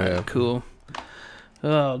 all right, Yeah. cool.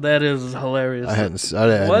 Oh, that is hilarious. I hadn't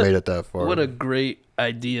made it that far. What a great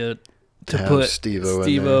idea to have put Steve-O in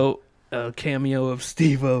Steve-O, a cameo of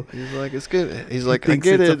Steve-O. He's like, it's good. He's like, I Thinks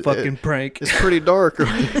get it's it. a fucking prank. It's pretty dark.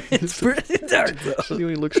 Right? It's pretty dark, though.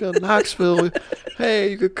 He looks at Knoxville.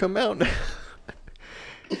 Hey, you could come out now.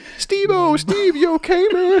 Steve-O, Steve, you okay,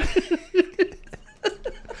 man?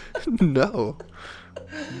 No.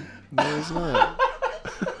 No, he's not.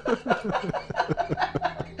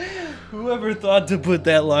 Whoever thought to put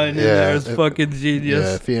that line in there is fucking genius.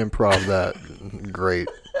 Yeah, if he improv that, great.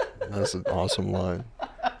 That's an awesome line.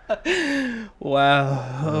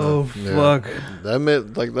 Wow. Oh, Yeah. fuck.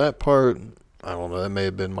 That that part, I don't know, that may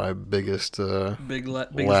have been my biggest Big laugh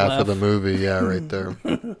laugh of the movie. Yeah, right there.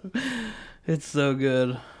 It's so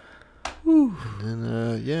good.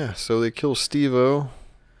 And yeah, so they kill Steve-O.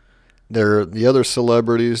 They're the other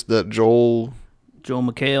celebrities that Joel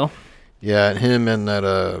McHale. Yeah, and him and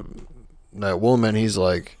that woman, he's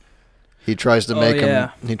like, he tries to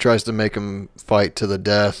make him fight to the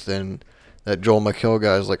death, and that Joel McHale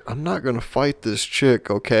guy's like, I'm not gonna fight this chick,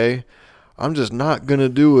 okay? I'm just not gonna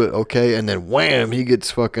do it, okay? And then wham, he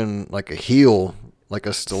gets fucking like a heel, like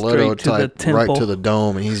a stiletto type, right to the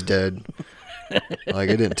dome, and he's dead. Like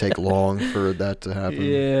it didn't take long for that to happen.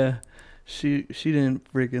 Yeah. She didn't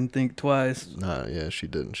freaking think twice. Nah, yeah, she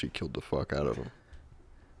didn't. She killed the fuck out of him.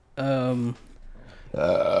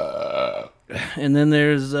 And then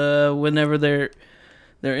there's whenever they're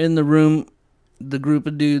in the room, the group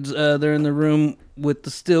of dudes, they're in the room with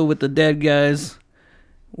the dead guys.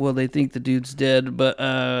 Well, they think the dude's dead, but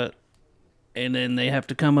and then they have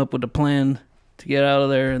to come up with a plan to get out of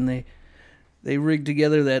there, and they rig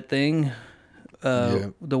together that thing,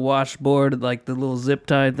 the washboard, like the little zip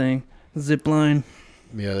tie thing, zip line.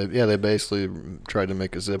 Yeah, they basically tried to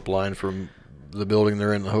make a zip line from the building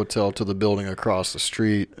they're in, the hotel, to the building across the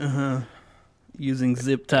street. Using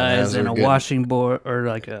zip ties and a getting- washing board, or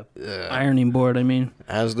like a ironing board, I mean.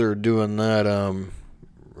 As they're doing that,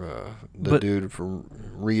 dude from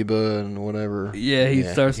Reba and whatever. Yeah, he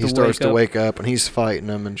starts to wake up, and he's fighting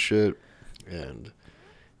them and shit. And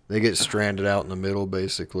they get stranded out in the middle,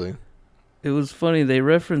 basically. It was funny. They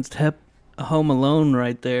referenced Home Alone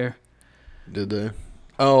right there. Did they?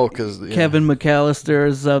 Oh, because Kevin McAllister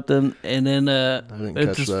or something, and then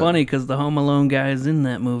it's just that. funny because the Home Alone guy is in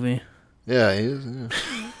that movie. Yeah, he is. Yeah.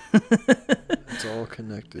 It's all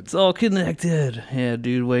connected. It's all connected. Yeah,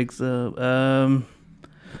 dude wakes up.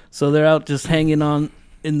 So they're out just hanging on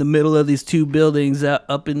in the middle of these two buildings out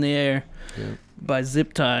up in the air by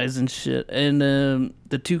zip ties and shit. And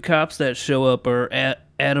the two cops that show up are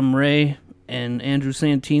Adam Ray and Andrew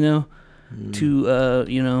Santino, two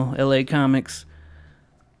LA comics.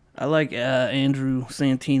 I like Andrew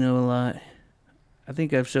Santino a lot. I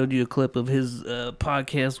think I've showed you a clip of his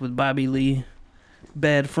podcast with Bobby Lee,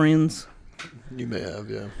 Bad Friends. You may have,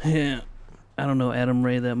 yeah. Yeah. I don't know Adam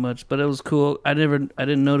Ray that much, but it was cool. I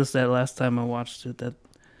didn't notice that last time I watched it, that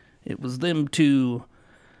it was them two.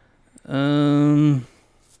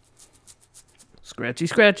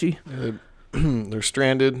 Scratchy. They're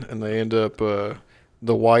stranded, and they end up, the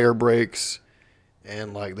wire breaks,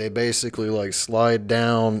 and, like, they basically, like, slide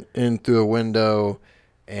down in through a window,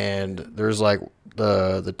 and there's, like,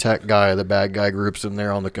 the tech guy, the bad guy group's in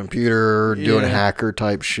there on the computer doing hacker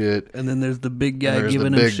type shit. And then there's the big guy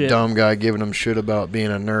giving him him shit. Big dumb guy giving him shit about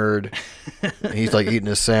being a nerd. He's like eating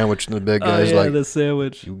a sandwich, and the big guy's like, the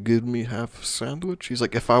sandwich. "You give me half a sandwich?" He's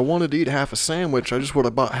like, "If I wanted to eat half a sandwich, I just would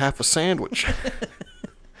have bought half a sandwich."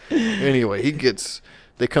 Anyway,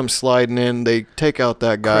 they come sliding in. They take out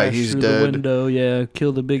that guy. Crash He's through dead. the window,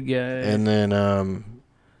 kill the big guy. And then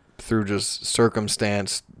through just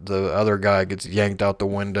circumstance, the other guy gets yanked out the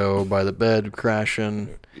window by the bed crashing.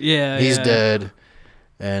 He's dead.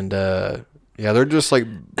 And they're just like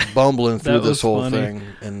bumbling through this whole thing.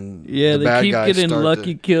 And the bad they keep guys getting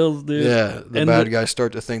lucky kills, dude. Yeah, the bad guys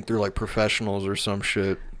start to think they're like professionals or some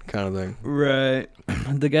shit kind of thing. Right.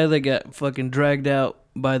 The guy that got fucking dragged out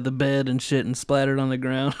by the bed and shit and splattered on the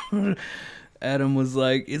ground. Adam was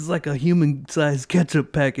like, it's like a human-sized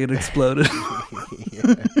ketchup packet exploded.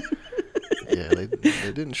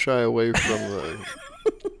 They didn't shy away from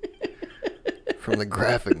the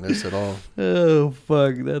graphicness at all. Oh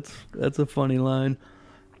fuck, that's a funny line.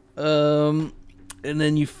 And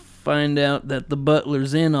then you find out that the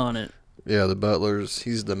butler's in on it. Yeah, the butler's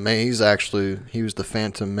he was the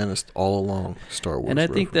Phantom Menace all along. Star Wars. And I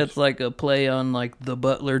think that's like a play on like the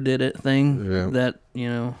butler did it thing. Yeah. That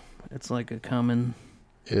it's like a common.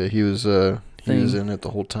 Yeah, he was in it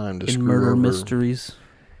the whole time to screw murder over, mysteries.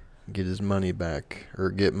 Get his money back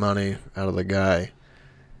or get money out of the guy,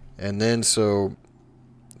 and then so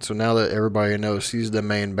now that everybody knows he's the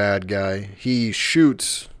main bad guy, he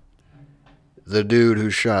shoots the dude who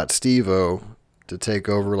shot Steve-O to take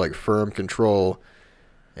over like firm control,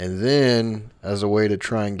 and then as a way to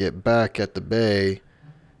try and get back at the Bay.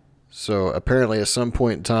 So apparently at some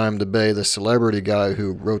point in time, the Bay, the celebrity guy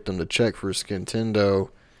who wrote them the check for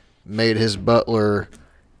Skintendo, made his butler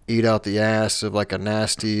eat out the ass of like a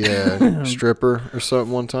nasty stripper or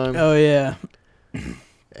something one time. Oh yeah.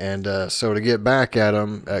 And so to get back at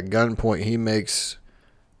him at gunpoint, he makes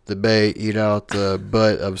the Bay eat out the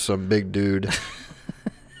butt of some big dude.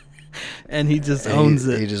 And he just owns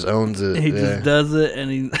it. He just owns it. He just does it,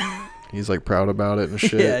 and he's like proud about it and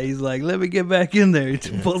shit. Yeah, he's like, let me get back in there. He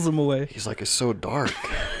pulls him away. He's like, it's so dark.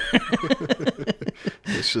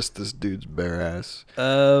 It's just this dude's bare ass.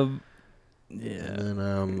 Yeah. And then,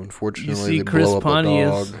 unfortunately, you see they Chris blow up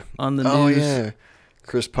Pontius a dog. on the news. Oh, yeah.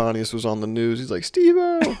 Chris Pontius was on the news. He's like,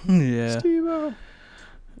 Steve-O. Yeah. Steve-O.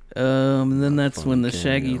 And then that's when the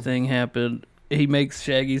Shaggy cameo. thing happened. He makes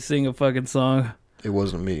Shaggy sing a fucking song. It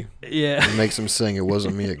wasn't me. Yeah. He makes him sing It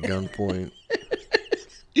Wasn't Me at gunpoint.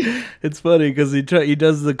 It's funny because he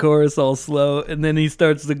does the chorus all slow, and then he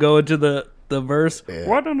starts to go into the verse.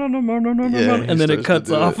 Yeah. And then it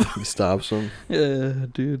cuts off. He stops him. Yeah,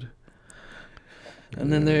 dude.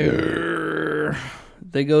 And then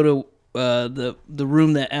they go to the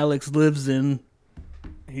room that Alex lives in.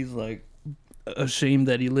 He's like ashamed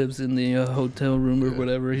that he lives in the hotel room or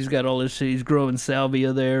whatever. He's got all this shit. He's growing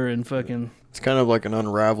salvia there and fucking. It's kind of like an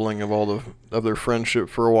unraveling of all of their friendship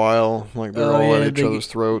for a while. Like they're all at each other's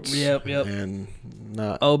throats. Yep. And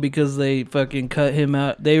not. Oh, because they fucking cut him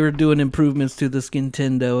out. They were doing improvements to the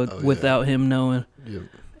Skintendo without him knowing. Yep.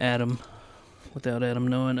 Without Adam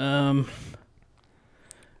knowing.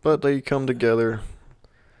 But they come together.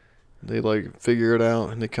 They like figure it out,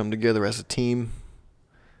 and they come together as a team.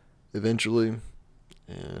 Eventually,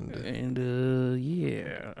 and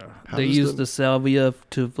yeah, they use the salvia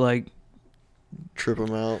to like trip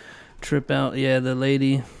them out. Yeah, the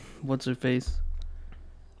lady, what's her face,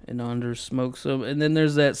 and Anders smokes them. And then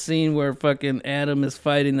there's that scene where fucking Adam is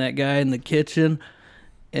fighting that guy in the kitchen,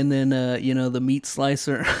 and then the meat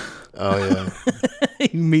slicer Oh yeah.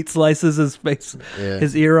 He meat slices his face, Yeah.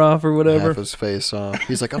 his ear off or whatever. Half his face off.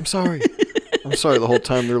 He's like, I'm sorry. I'm sorry. The whole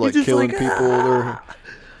time they're like just killing like, people.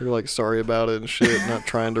 They're like sorry about it and shit, not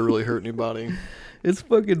trying to really hurt anybody. It's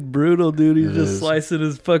fucking brutal, dude. He's just slicing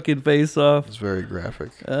his fucking face off. It's very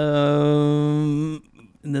graphic. And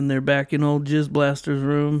then they're back in old Jizz Blaster's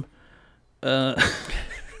room.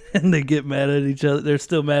 And they get mad at each other. They're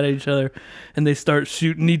still mad at each other. And they start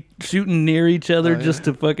shooting near each other just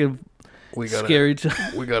to fucking scare each other.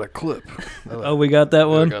 We got a clip. Oh, we got that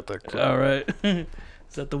one? We got that clip. All right.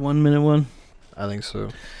 Is that the 1 minute one? I think so.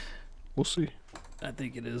 We'll see. I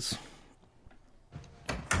think it is.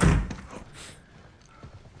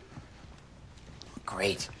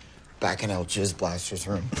 Great. Back in El Jizz Blaster's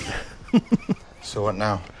room. So what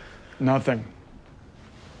now? Nothing.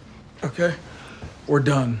 Okay, we're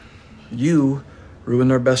done. You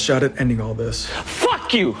ruined our best shot at ending all this.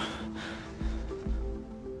 Fuck you!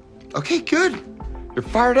 Okay, good. You're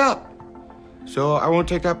fired up. So I won't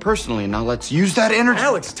take that personally. Now let's use that energy.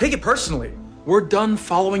 Alex, take it personally. We're done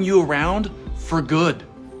following you around for good.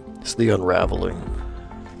 It's the unraveling.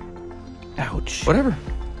 Ouch. Whatever.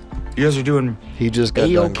 You guys are doing He just got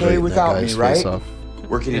done okay grating without that me, guy's right? face off.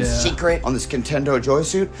 Working in secret on this Contendo Joy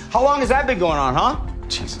suit. How long has that been going on, huh?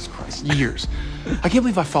 Jesus Christ, years. I can't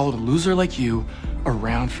believe I followed a loser like you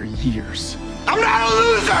around for years. I'm not a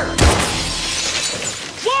loser!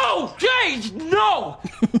 Whoa! Jay! No!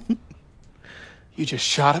 You just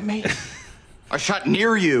shot at me? I shot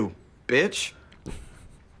near you, bitch.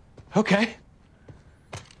 Okay.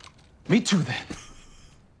 Me too, then.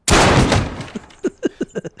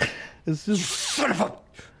 It's just Son of a...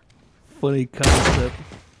 funny concept.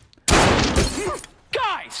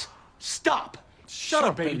 Guys! Stop! Shut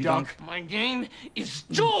up, baby dunk. My name is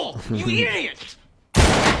Joel, you idiot!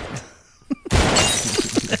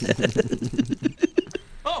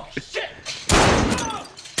 Oh, shit!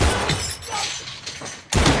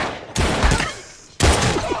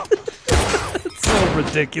 It's so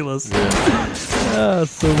ridiculous. Ah,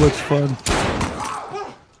 so much fun.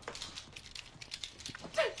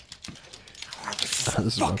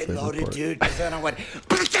 This is my Fucking favorite loaded, part. dude. Because then I went,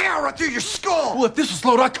 BAM! Right through your skull! Well, if this was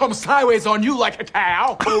loaded, I'd come sideways on you like a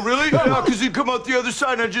cow. Oh, really? Yeah, because you come out the other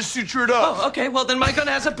side and I just suture it up. Oh, okay, well then my gun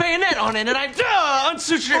has a bayonet on it and I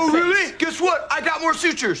unsuture your Oh, face. really? Guess what? I got more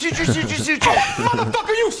sutures. Suture. Motherfucker,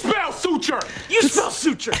 you spell suture! You spell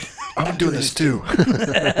suture! I'm doing this too.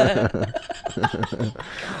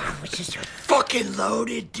 Which is fucking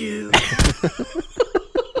loaded, dude.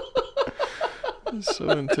 It's so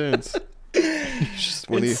intense. Just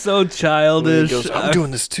when It's so when childish. he goes, I'm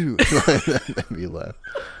doing this too. That made me laugh.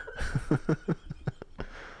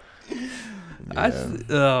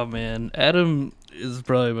 Oh man, Adam is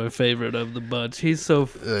probably my favorite of the bunch. He's so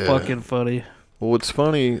fucking funny. Well, what's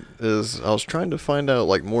funny is I was trying to find out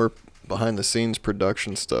like more behind the scenes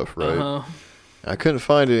production stuff, right? I couldn't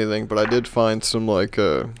find anything, but I did find some like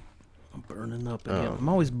I'm burning up again. I'm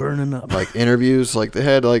always burning up. like interviews. Like they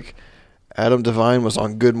had like Adam Devine was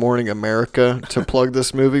on Good Morning America to plug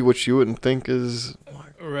this movie, which you wouldn't think is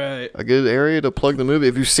Right. a good area to plug the movie.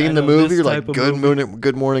 If you've seen the know, movie, this you're like type of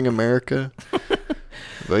Good Morning America.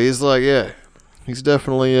 But he's like, yeah, he's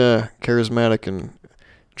definitely charismatic and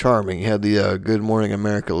charming. He had the Good Morning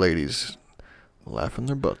America ladies laughing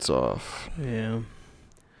their butts off. Yeah.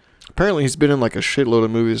 Apparently, he's been in like a shitload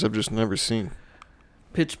of movies I've just never seen.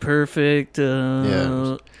 Pitch Perfect.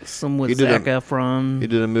 Some with He did Zac a- Efron. He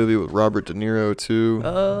did a movie with Robert De Niro too.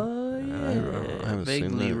 Oh I haven't seen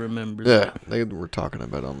vaguely that. remember Yeah, that. they were talking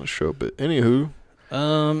about it on the show. But anywho,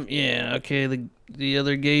 Yeah. Okay. The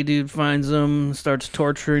other gay dude finds him, starts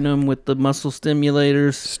torturing him with the muscle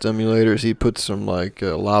stimulators. he puts some like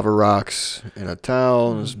lava rocks in a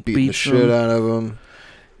towel and is beating the Beats shit him. out of him.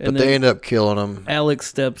 But And they then end up killing him. Alex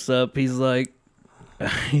steps up. He's like,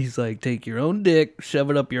 take your own dick, shove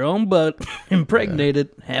it up your own butt, impregnate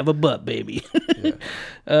it, have a butt, baby.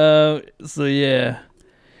 So yeah,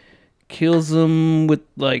 kills him with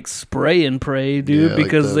like spray and pray, dude, Yeah, like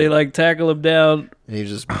because they like tackle him down. And he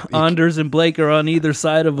just Anders and Blake are on either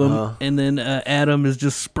side of him, and then Adam is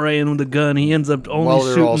just spraying with a gun. He ends up only while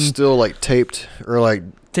they're shooting all still like taped or like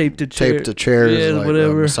taped to chairs, yeah, like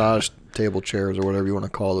whatever. massage table chairs or whatever you want to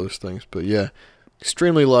call those things. But yeah,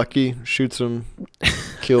 extremely lucky. Shoots him,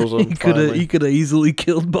 kills him. He could have easily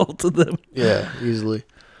killed both of them. Yeah, easily.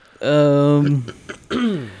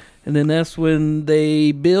 And then that's when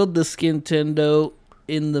they build the Skintendo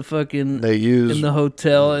in the fucking in the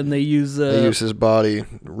hotel, and they use his body,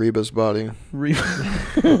 Reba's body.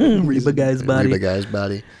 Reba guy's body. Reba guy's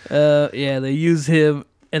body. Yeah, they use him,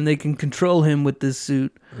 and they can control him with this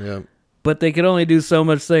suit. Yeah. But they could only do so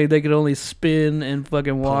much thing. They could only spin and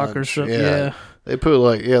fucking walk or something. Yeah. They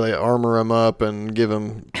put they armor him up and give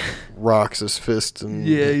him rocks as fists. And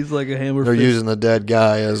he's like a hammer. They're fist. using the dead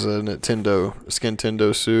guy as a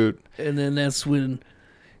Skintendo suit. And then that's when,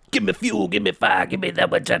 give me fuel, give me fire, give me that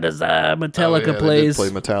much I desire. Metallica plays. They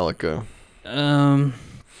did play Metallica. Well,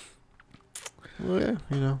 yeah,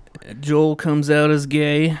 you know. Joel comes out as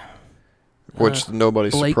gay. Which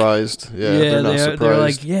nobody's Blake. surprised. Yeah, they're not surprised. They're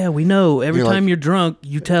like, yeah, we know. Every time you're drunk,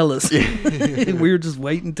 you tell us. We were just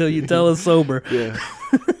waiting until you tell us sober. Yeah.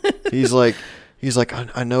 He's like,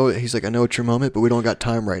 I know. He's like, I know it's your moment, but we don't got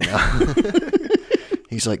time right now.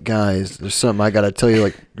 He's like, guys, there's something I gotta tell you.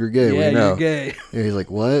 Like, you're gay. Yeah, we know. you're gay. Yeah, he's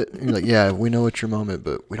like, what? He's like, yeah, we know it's your moment,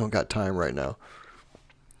 but we don't got time right now.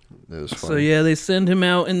 It was funny. So they send him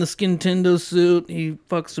out in the Skintendo suit. He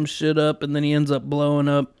fucks some shit up, and then he ends up blowing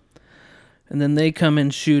up. And then they come in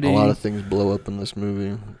shooting. A lot of things blow up in this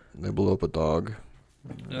movie. They blow up a dog.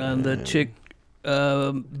 And the chick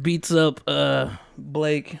beats up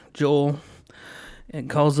Joel, and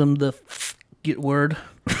calls him the get word.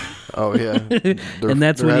 Oh, yeah. And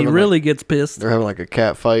that's when he really gets pissed. They're having like a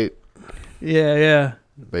cat fight. Yeah.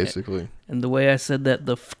 Basically. And the way I said that,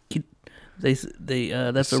 that's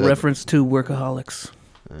a reference to Workaholics.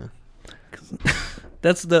 Yeah.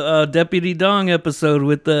 That's the Deputy Dong episode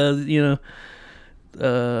with the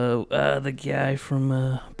guy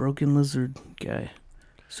from Broken Lizard guy,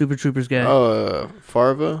 Super Troopers guy. Oh,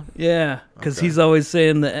 Farva? Yeah, because he's always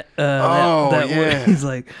saying that word.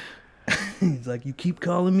 He's like, you keep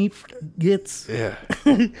calling me gits. Yeah.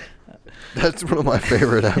 That's one of my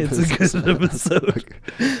favorite episodes. It's a good episode.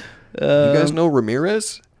 You guys know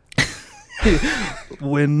Ramirez?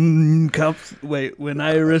 When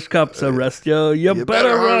Irish cops arrest you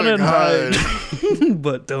better run and hide.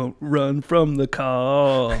 But don't run from the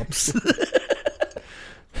cops.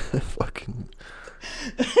 Fucking.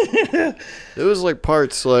 There was like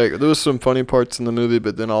parts, like there was some funny parts in the movie,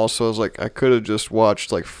 but then also I was like, I could have just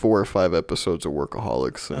watched like 4 or 5 episodes of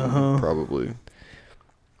Workaholics and probably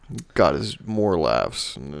got more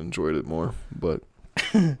laughs and enjoyed it more. But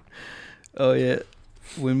oh yeah.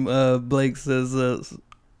 When Blake says the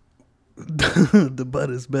butt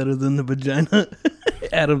is better than the vagina,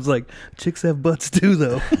 Adam's like, chicks have butts too,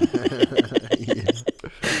 though.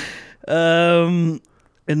 And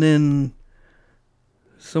then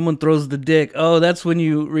someone throws the dick. Oh, that's when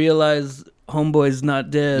you realize Homeboy's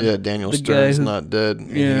not dead. Yeah, Daniel Stern's not dead.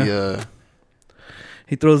 Yeah.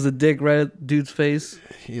 He throws the dick right at the dude's face.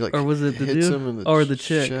 Or was it the hits dude? Him in the or the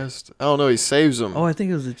chick? Chest. I don't know. He saves him. Oh, I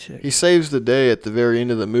think it was the chick. He saves the day at the very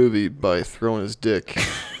end of the movie by throwing his dick.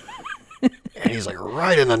 And he's like,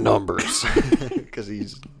 right in the numbers. Because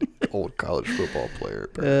he's an old college football player.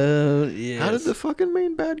 Yes. How did the fucking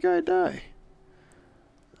main bad guy die?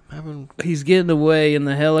 He's getting away in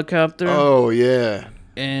the helicopter. Oh, yeah.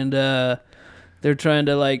 And they're trying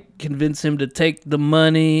to like convince him to take the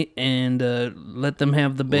money and let them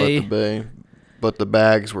have the bay. But the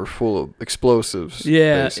bags were full of explosives.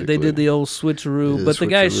 Yeah, basically. they did the old switcheroo. But the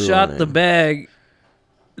guy shot the bay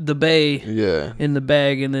in the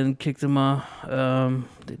bag and then kicked him off.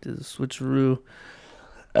 They did the switcheroo.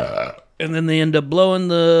 And then they end up blowing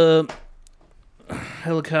the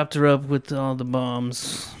helicopter up with all the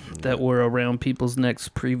bombs that were around people's necks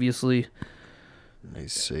previously. They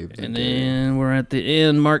saved the And day. then we're at the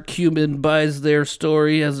end. Mark Cuban buys their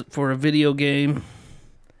story for a video game.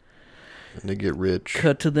 And they get rich.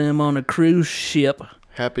 Cut to them on a cruise ship.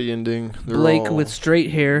 Happy ending. They're Blake all with straight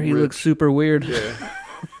hair. He looks super weird. Yeah.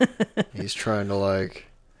 He's trying to like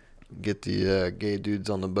get the gay dudes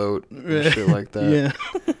on the boat and shit like that. Yeah.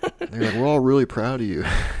 They're like, we're all really proud of you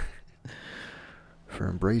for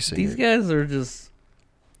embracing These it. guys are just...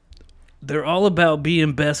 They're all about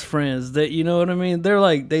being best friends. That, you know what I mean? They're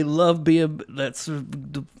like, they love being... That's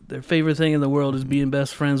their favorite thing in the world is being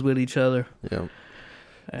best friends with each other. Yeah.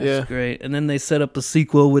 That's great. And then they set up a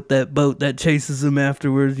sequel with that boat that chases them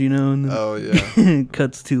afterwards, you know. And oh, yeah.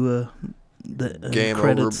 Cuts to the Game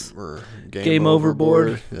credits. Game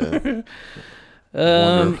Overboard. Yeah. I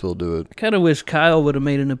wonder if they'll do it. Kind of wish Kyle would have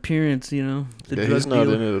made an appearance, you know. He's not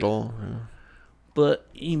in it at all. Yeah. But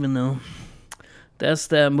even though, that's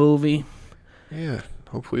that movie. Yeah.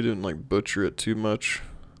 Hopefully, didn't like butcher it too much.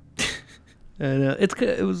 And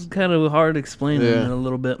it was kind of hard explaining it a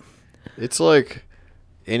little bit. It's like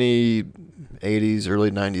any 80s,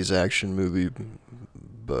 early 90s action movie,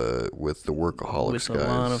 but with the Workaholics with guys. A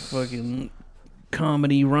lot of fucking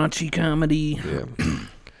comedy, raunchy comedy. Yeah.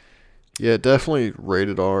 Yeah, definitely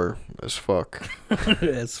rated R as fuck.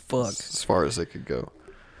 As fuck. As far as they could go.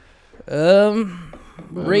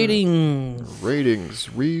 Ratings.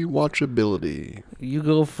 Rewatchability. You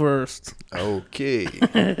go first. Okay.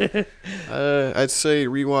 I'd say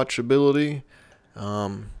rewatchability. We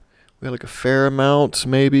had like a fair amount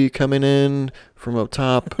maybe coming in from up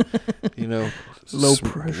top.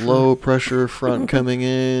 Low pressure front coming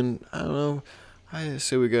in. I don't know. I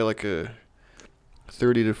say we got like a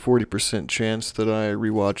 30 to 40% chance that I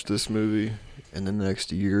rewatch this movie in the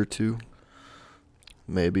next year or two.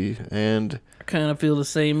 Maybe. And I kind of feel the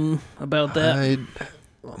same about that. I'm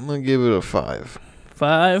going to give it a 5.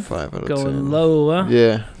 5? 5 out of Going 10. low, huh?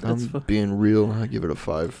 Yeah, I'm being real. I give it a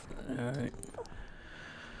 5. All right.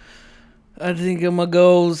 I think I'm going to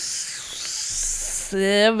go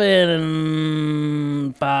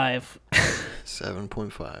 7.5.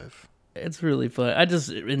 7.5. It's really fun. I just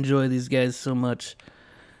enjoy these guys so much.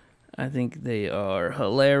 I think they are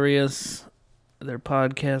hilarious. Their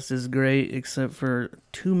podcast is great, except for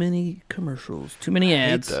too many commercials, too many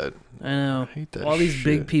ads. I hate that. I know. I hate that all these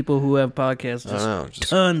big people who have podcasts, just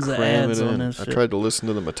tons of ads on this shit. I tried to listen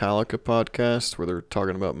to the Metallica podcast where they're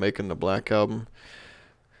talking about making the Black Album.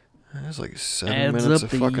 There's like 7 minutes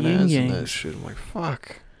of fucking ads in that shit. I'm like,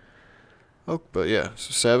 fuck. Oh, but yeah,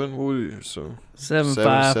 so 7. What would you, so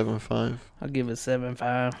 7.5. 7.5. I'll give it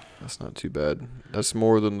 7.5. That's not too bad. That's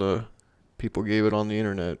more than the people gave it on the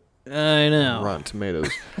internet. I know. Rotten Tomatoes.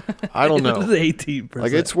 I don't know. 18%.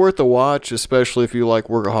 Like, it's worth a watch, especially if you like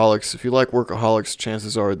Workaholics. If you like Workaholics,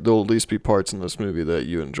 chances are there'll at least be parts in this movie that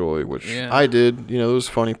you enjoy, which I did. There was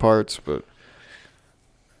funny parts, but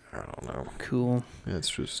I don't know. Cool. Yeah, it's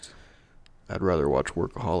just, I'd rather watch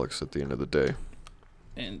Workaholics at the end of the day.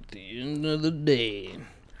 At the end of the day.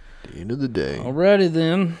 The end of the day. Alrighty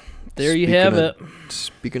then. There you have it.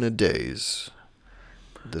 Speaking of days,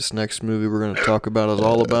 this next movie we're going to talk about is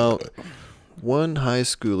all about one high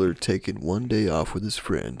schooler taking one day off with his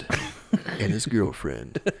friend and his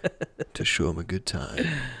girlfriend to show him a good time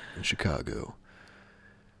in Chicago.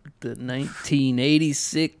 The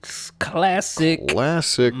 1986 classic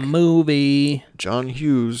movie. John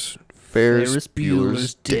Hughes, Ferris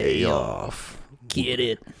Bueller's Day Off. Get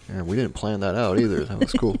it. Yeah, we didn't plan that out either. That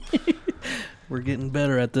was cool. We're getting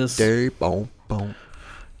better at this. Day boom boom.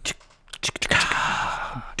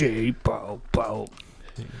 Day boom boom.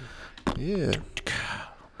 Yeah.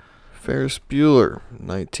 Ferris Bueller,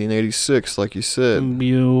 1986, like you said.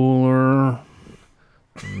 Bueller.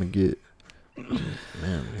 I'm gonna get,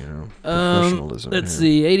 professionalism. Let's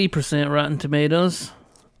see, 80% Rotten Tomatoes.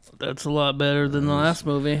 That's a lot better than the last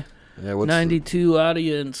movie. Yeah, what's 92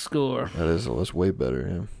 audience score. That's way better.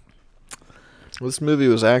 Yeah. Well, this movie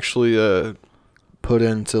was actually put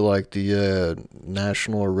into like the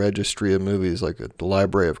National Registry of Movies, like the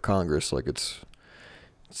Library of Congress. Like it's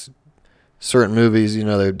certain movies,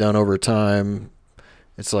 they've done over time.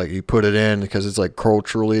 It's like you put it in because it's like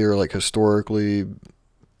culturally or like historically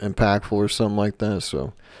impactful or something like that.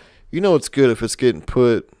 So, it's good if it's getting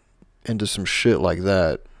put into some shit like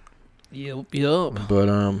that. Yup. But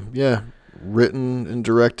yeah, written and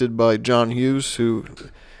directed by John Hughes, who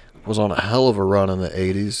was on a hell of a run in the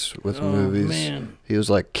 80s with movies. Man. He was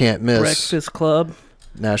like Can't Miss, Breakfast Club,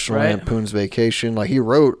 National Lampoon's Vacation. Like, he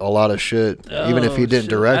wrote a lot of shit, even if he didn't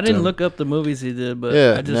direct I didn't them. look up the movies he did, but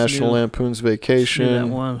yeah, I just National Lampoon's Vacation, knew that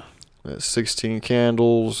one. 16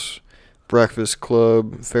 Candles, Breakfast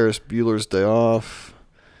Club, Ferris Bueller's Day Off.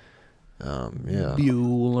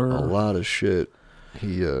 Bueller. A lot of shit.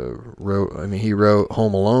 He wrote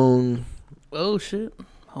Home Alone. Oh shit,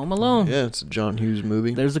 Home Alone. Yeah, it's a John Hughes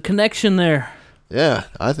movie. There's a connection there. Yeah,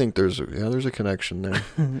 I think there's a connection there.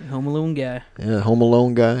 Home Alone guy. Yeah, Home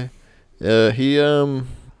Alone guy. He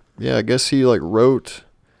I guess he like wrote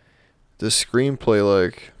the screenplay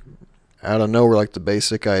like out of nowhere, like the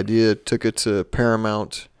basic idea, took it to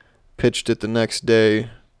Paramount, pitched it the next day,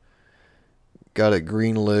 got it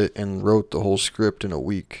greenlit, and wrote the whole script in a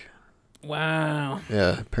week. Wow.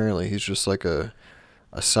 Yeah, apparently he's just like a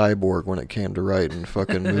cyborg when it came to writing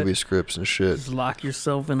fucking movie scripts and shit. Just lock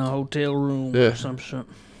yourself in a hotel room or some shit.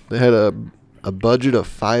 They had a budget of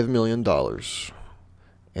 $5 million,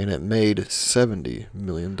 and it made $70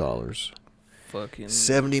 million. Fucking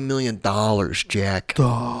 $70 million, Jack.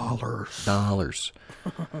 Dollars.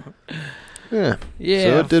 Yeah.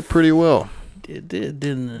 So it did pretty well. It did,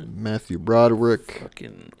 didn't it? Matthew Broderick.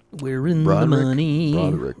 Fucking, we're in the money.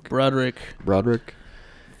 Broderick.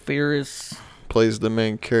 Ferris plays the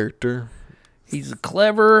main character. He's a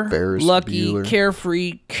clever, Ferris lucky, Bueller.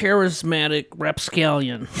 Carefree, charismatic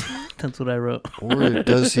rapscallion. That's what I wrote. Or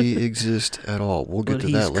does he exist at all? We'll get to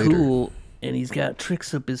that later. He's cool, and he's got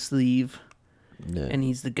tricks up his sleeve. Yeah. And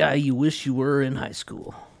he's the guy you wish you were in high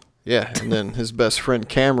school. Yeah, and then his best friend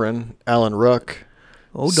Cameron, Alan Ruck,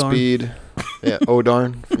 Oh, darn. Speed. Yeah, oh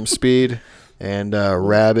darn from Speed. And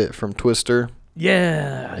Rabbit from Twister.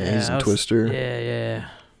 Yeah, he's in Twister. Yeah.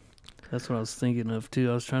 That's what I was thinking of,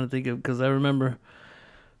 too. I was trying to think of, because I remember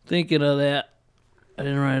thinking of that. I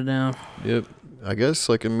didn't write it down. Yep. I guess,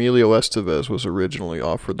 like, Emilio Estevez was originally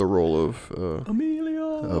offered the role of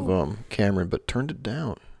Cameron, but turned it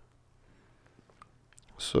down.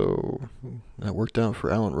 So, that worked out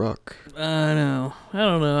for Alan Ruck. I know. I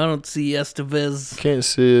don't know. I don't see Estevez. Can't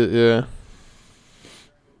see it, yeah.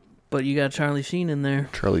 But you got Charlie Sheen in there.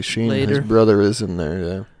 Charlie Sheen, later. his brother is in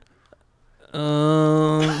there,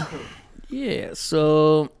 yeah. Yeah,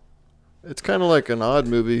 so... It's kind of like an odd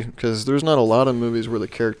movie, because there's not a lot of movies where the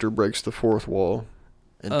character breaks the fourth wall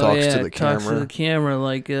and talks to the camera. Talks to the camera,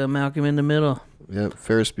 like Malcolm in the Middle. Yep,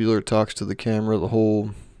 Ferris Bueller talks to the camera the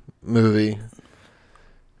whole movie.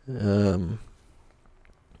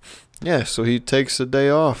 Yeah, so he takes a day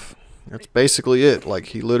off. That's basically it. Like,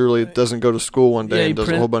 he literally doesn't go to school one day and does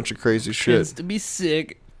a whole bunch of crazy shit. Pretends to be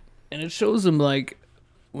sick, and it shows him, like,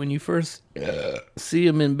 when you first see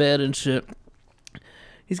him in bed and shit,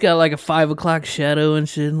 he's got, like, a 5 o'clock shadow and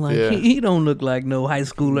shit. Like, he don't look like no high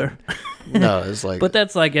schooler. No, it's like... But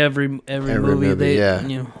that's like every movie. They, yeah.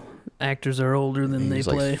 You know, actors are older than they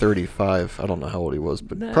play. He's like 35. I don't know how old he was,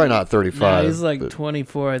 but probably not 35. Nah, he's like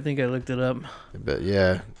 24. I think I looked it up. But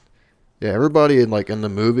yeah. Yeah, everybody in the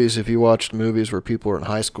movies, if you watched movies where people are in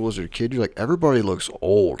high school as a kid, you're like, everybody looks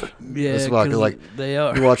old. Yeah, it's like they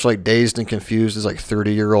are. You watch like Dazed and Confused as like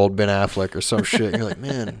 30-year-old Ben Affleck or some shit. And you're like,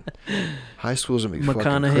 man, high school's gonna be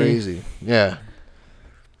fucking crazy. Yeah.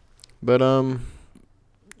 But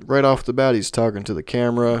right off the bat, he's talking to the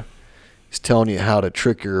camera. He's telling you how to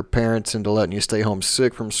trick your parents into letting you stay home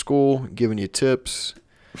sick from school, giving you tips.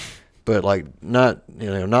 But like not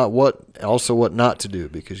what not to do,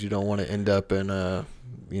 because you don't want to end up in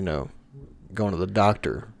going to the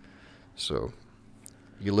doctor. So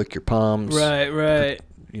you lick your palms. Right.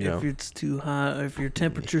 If it's too hot, if your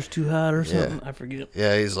temperature's too hot or something, I forget.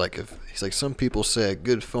 Yeah, he's like some people say a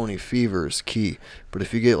good phony fever is key, but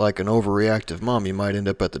if you get like an overreactive mom, you might end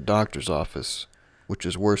up at the doctor's office, which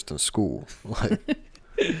is worse than school. Like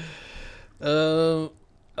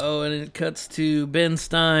Oh, and it cuts to Ben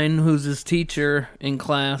Stein, who's his teacher in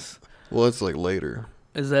class. Well, it's like later.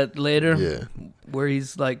 Is that later? Yeah. Where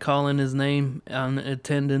he's like calling his name on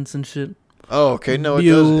attendance and shit. Oh, okay. No, it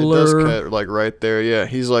does cut like right there. Yeah,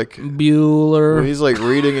 he's like Bueller. Well, he's like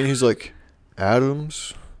reading and he's like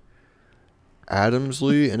Adamsley,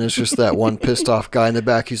 and it's just that one pissed off guy in the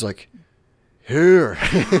back. He's like, here.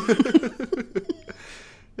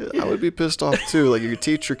 I would be pissed off too. Like your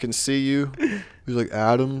teacher can see you. He's like,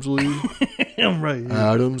 Adamsley. I'm right here.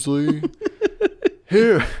 Adamsley.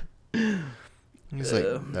 Here. He's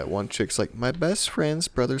like, that one chick's like, my best friend's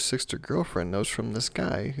brother, sister, girlfriend knows from this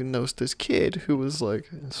guy who knows this kid who was like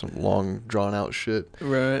some long drawn out shit.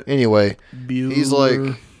 Right. Anyway, Bueller. He's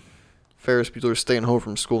like, Ferris Bueller's staying home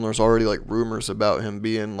from school and there's already like rumors about him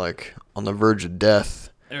being like on the verge of death.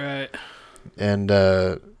 Right. And,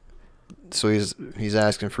 so he's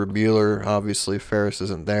asking for Bueller. Obviously, Ferris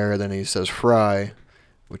isn't there. Then he says Fry,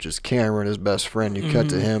 which is Cameron, his best friend. You cut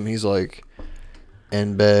to him. He's like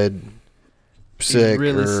in bed, sick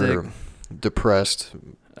really or sick. Depressed.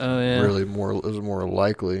 Oh yeah. Really, more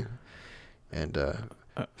likely. And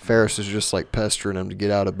Ferris is just like pestering him to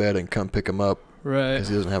get out of bed and come pick him up. Right. Because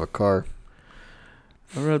he doesn't have a car.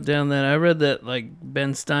 I wrote down that I read that like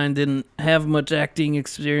Ben Stein didn't have much acting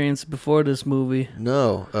experience before this movie.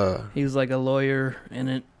 No. He was like a lawyer and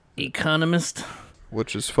an economist.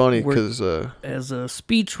 Which is funny because as a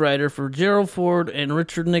speechwriter for Gerald Ford and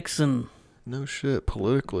Richard Nixon. No shit,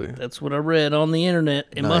 politically. That's what I read on the internet.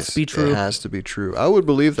 It must be true. It has to be true. I would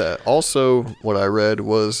believe that. Also, what I read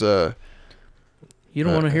was you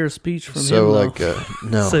don't want to hear a speech from him. So like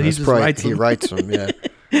no, so he just writes them. He writes them. Yeah.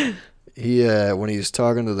 He when he's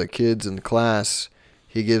talking to the kids in class,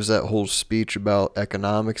 he gives that whole speech about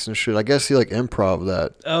economics and shit. I guess he like improv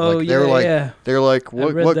that. Oh like, yeah. They're like,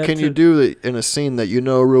 what can you do in a scene that you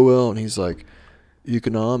know real well? And he's like,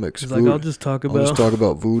 economics. He's like, I'll just talk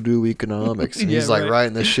about voodoo economics. And he's like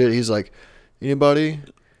writing this shit. He's like, anybody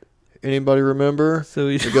remember? So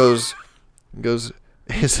he goes.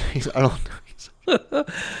 He's I don't know.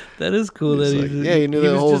 That is cool. That like, he knew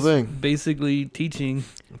that whole thing. Basically teaching,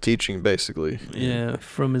 basically. Yeah,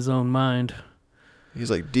 from his own mind.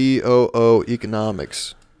 He's like DOO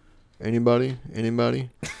economics. Anybody?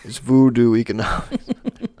 It's voodoo economics.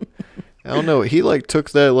 I don't know. He like took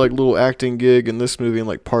that like little acting gig in this movie and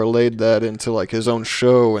like parlayed that into like his own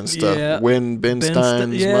show and stuff. Yeah. Win Ben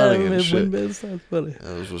Stein's money and shit. Win Ben Stein's money.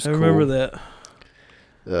 That was I cool. remember that.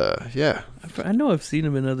 Yeah. I know I've seen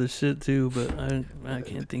him in other shit too, but I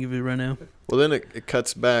can't think of it right now. Well, then it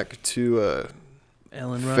cuts back to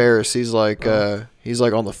Alan Ruck. Ferris. He's like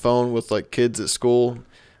on the phone with like kids at school,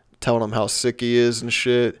 telling them how sick he is and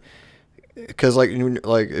shit. Because like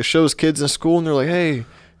it shows kids in school and they're like, hey,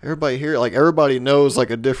 everybody here, like everybody knows like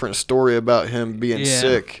a different story about him being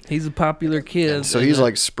sick. He's a popular kid. And so he's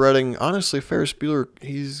like spreading. Honestly, Ferris Bueller,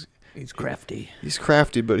 he's crafty. He's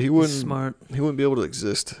crafty, but he wouldn't smart. He wouldn't be able to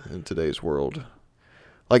exist in today's world.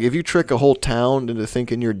 Like if you trick a whole town into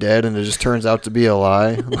thinking you're dead and it just turns out to be a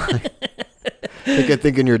lie.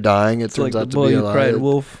 Thinking you're dying, it turns out to be a lie. Cried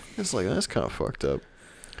wolf. It's like that's kind of fucked up.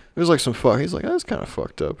 There's like some fuck. He's like that's kind of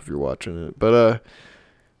fucked up if you're watching it. But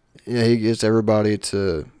yeah, he gets everybody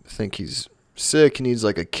to think he's sick. He needs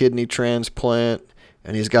like a kidney transplant,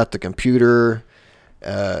 and he's got the computer.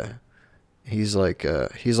 He's like a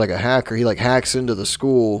hacker. He like hacks into the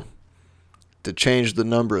school to change the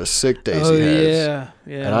number of sick days he has. Yeah.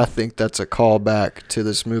 And I think that's a callback to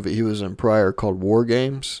this movie he was in prior called War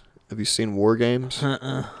Games. Have you seen War Games?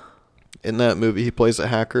 In that movie, he plays a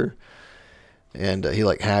hacker, and he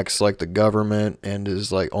like hacks like the government and is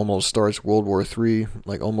like almost starts World War III,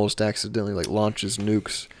 like almost accidentally like launches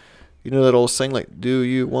nukes. You know that old saying like, "Do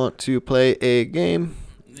you want to play a game?"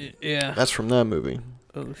 Yeah. That's from that movie.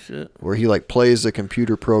 Oh shit. Where he like plays a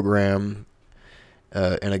computer program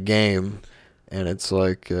in a game, and it's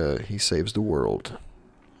like he saves the world.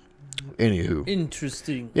 Anywho.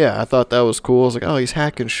 Interesting. Yeah, I thought that was cool. I was like, oh, he's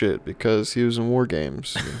hacking shit because he was in War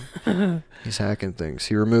Games. He's hacking things.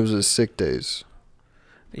 He removes his sick days.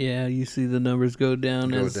 Yeah, you see the numbers go down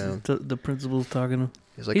the principal's talking to him.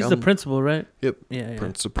 He's like, he's the principal, right? Yep. Yeah.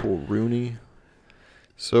 Principal Rooney.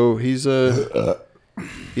 So he's he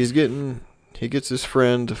gets his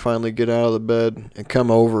friend to finally get out of the bed and come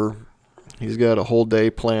over. He's got a whole day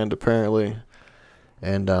planned apparently.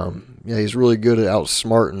 And yeah, he's really good at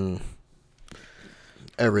outsmarting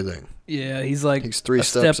everything. Yeah, he's 3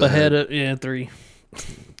 steps ahead.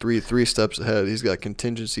 Three steps ahead. He's got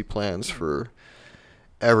contingency plans for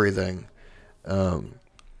everything.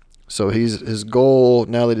 So his goal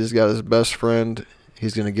now that he's got his best friend,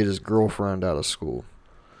 he's gonna get his girlfriend out of school.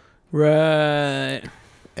 Right.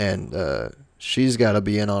 And she's got to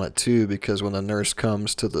be in on it too, because when the nurse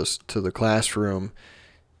comes to the classroom,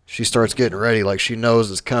 she starts getting ready, like she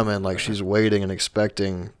knows it's coming, like she's waiting and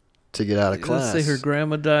expecting to get out of class. Let's say her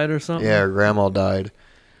grandma died or something? Yeah, her grandma died.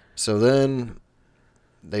 So then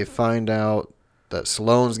they find out that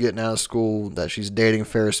Sloane's getting out of school, that she's dating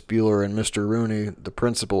Ferris Bueller, and Mr. Rooney, the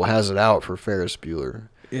principal, has it out for Ferris Bueller.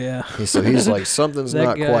 Yeah. So he's like, something's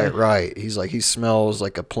not quite right. He's like, he smells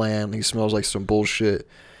like a plan. He smells like some bullshit.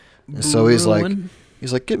 And so he's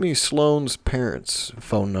like, get me Sloane's parents'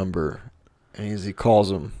 phone number. And he calls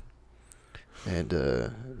them. And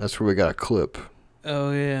that's where we got a clip.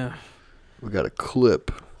 Oh yeah. We got a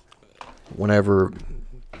clip. Whenever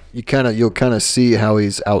you'll kind of see how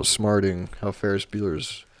he's outsmarting, how Ferris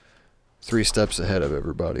Bueller's 3 steps ahead of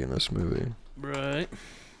everybody in this movie. Right.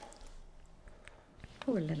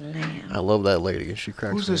 Poor little lamb. I love that lady. She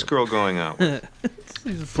cracks. Who's this girl going out with?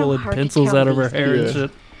 She's pulling pencils out of her hair and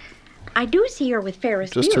shit. I do see her with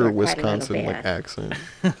Ferris Just her Bueller Wisconsin like accent.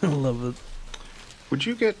 I love it. Would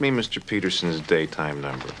you get me Mr. Peterson's daytime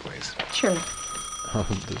number, please? Sure. Oh,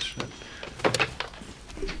 this shit.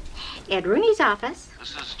 Ed Rooney's office.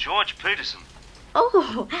 This is George Peterson.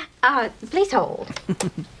 Oh, please hold.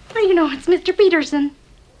 Well, you know, it's Mr. Peterson.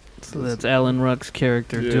 So that's Alan Ruck's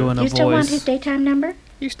character doing a voice. You still want his daytime number?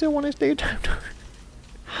 You still want his daytime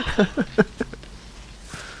number?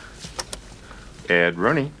 Ed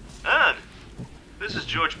Rooney. Ed, this is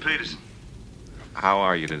George Peterson. How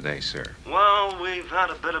are you today, sir? Well, we've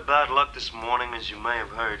had a bit of bad luck this morning, as you may have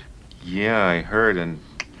heard. Yeah, I heard, and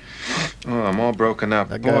I'm all broken up.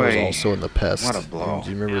 That guy was also in The Pest. What a blow.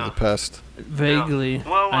 Do you remember The Pest? Vaguely. Yeah.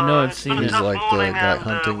 Well, I know I've seen it. He's like the guy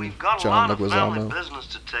hunting John Leguizamo. Business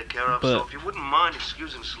to take care of, But so if you wouldn't mind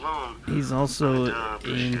excusing Sloan. He's also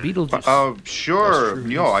in Beetlejuice. Oh, sure.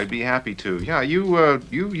 Yo, I'd be happy to. Yeah,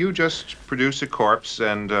 you just produce a corpse,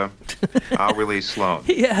 and I'll release Sloan.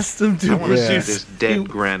 He asked him to. I want to see this dead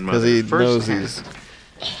grandmother. Because he knows firsthand.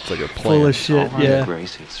 It's like a plan. Full of shit, yeah.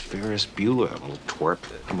 Grace, it's Ferris Bueller, little twerp.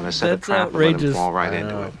 I'm going to set That's a trap and let him outrageous. fall right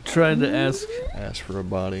into it. Trying to ask for a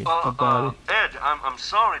body. a body. Ed, I'm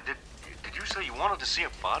sorry. Did you say you wanted to see a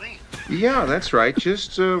body? Yeah, that's right.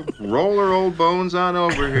 Just roll her old bones on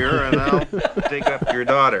over here, and I'll dig up your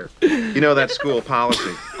daughter. You know that school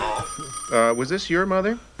policy. Oh? Was this your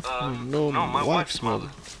mother? No, my wife's mother.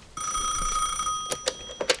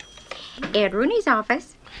 Ed Rooney's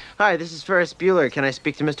office. Hi, this is Ferris Bueller. Can I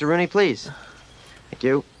speak to Mr. Rooney, please? Thank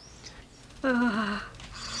you.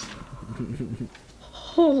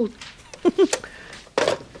 Hold.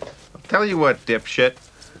 Tell you what, dipshit.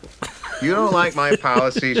 You don't like my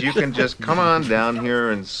policies, you can just come on down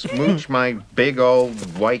here and smooch my big old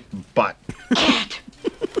white butt.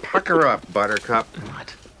 Pucker up, Buttercup.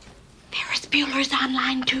 What? Ferris Bueller's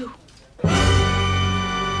online too.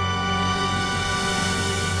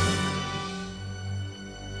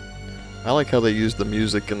 I like how they use the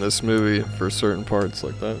music in this movie for certain parts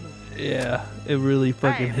like that. Yeah, it really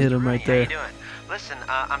fucking hit him right there. How you doing? Listen,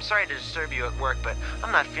 I'm sorry to disturb you at work, but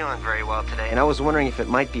I'm not feeling very well today, and I was wondering if it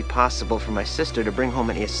might be possible for my sister to bring home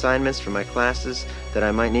any assignments for my classes that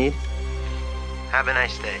I might need. Have a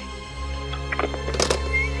nice day.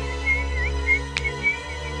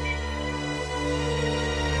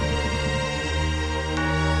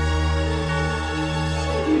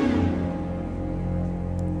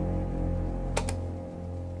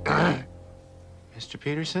 Mr.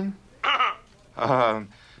 Peterson?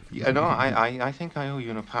 Yeah, no, I think I owe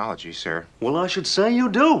you an apology, sir. Well, I should say you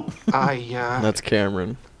do. That's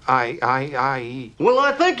Cameron. Well,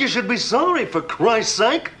 I think you should be sorry, for Christ's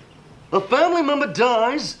sake. A family member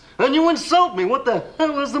dies, and you insult me. What the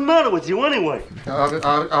hell is the matter with you, anyway?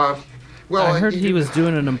 Well, I heard he was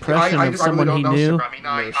doing an impression of someone he knew. Sir. I mean,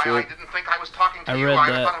 I didn't think I was talking to I you. read I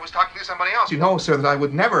that. thought I was talking to somebody else. You know, sir, that I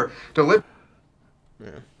would never deliver.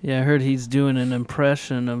 Yeah, I heard he's doing an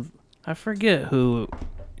impression of, I forget who,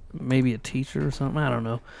 maybe a teacher or something. I don't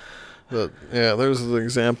know. But yeah, there's an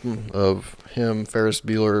example of him, Ferris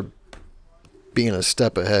Bueller, being a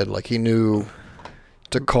step ahead. Like he knew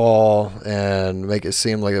to call and make it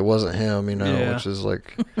seem like it wasn't him, you know, Yeah. which is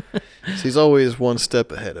like he's always one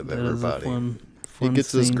step ahead of That is a everybody. fun He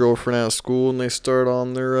gets his scene. girlfriend out of school and they start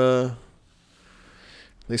on their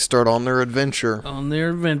adventure. On their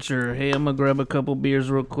adventure. Hey, I'm gonna grab a couple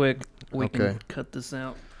beers real quick. We Okay. can cut this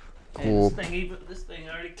out. Cool. Hey, this thing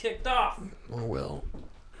already kicked off. Oh well.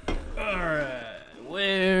 Alright,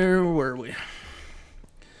 where were we?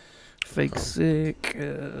 Fake sick.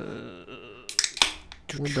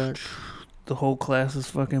 We're back. The whole class is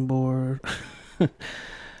fucking bored.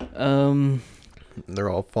 They're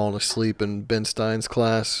all falling asleep in Ben Stein's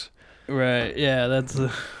class. Right, yeah, that's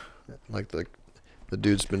Like the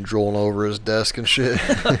dude's been drooling over his desk and shit.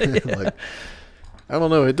 Like, I don't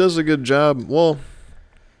know. It does a good job. Well,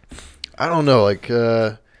 I don't know. Like,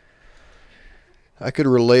 I could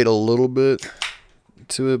relate a little bit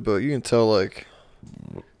to it, but you can tell, like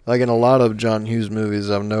in a lot of John Hughes movies,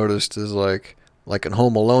 I've noticed is like in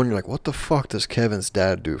Home Alone, you're like, what the fuck does Kevin's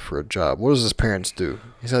dad do for a job? What does his parents do?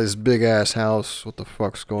 He's got this big ass house. What the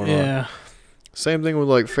fuck's going on? Yeah. Same thing with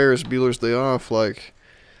like Ferris Bueller's Day Off. Like,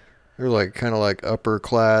 they're like kind of like upper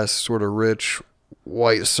class, sort of rich,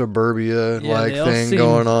 white suburbia like thing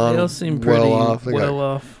going on. They all seem pretty well off. They well got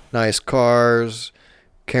off. nice cars.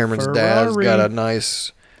 Cameron's dad's got a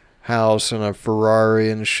nice house and a Ferrari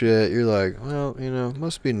and shit. You're like, well, you know,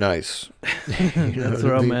 must be nice. You know That's what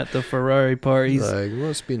where I I'm mean? at. The Ferrari part. He's Like,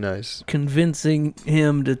 must be nice. convincing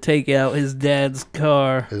him to take out his dad's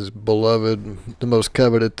car. His beloved, the most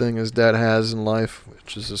coveted thing his dad has in life,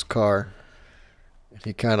 which is his car.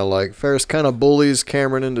 He kind of like, Ferris kind of bullies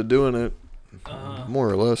Cameron into doing it, more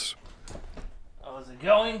or less. Oh, is it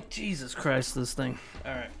going? Jesus Christ, this thing.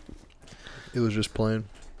 All right. It was just playing.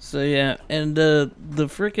 So, yeah, and the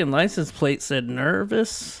freaking license plate said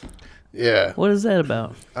nervous. Yeah. What is that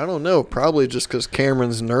about? I don't know. Probably just because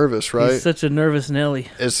Cameron's nervous, right? He's such a nervous Nelly.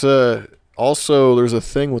 It's also there's a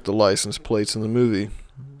thing with the license plates in the movie.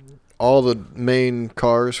 All the main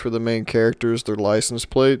cars for the main characters, their license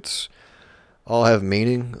plates, all have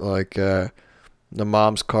meaning. Like the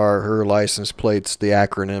mom's car, her license plates, the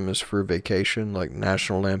acronym is for vacation, like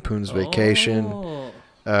National Lampoon's Vacation.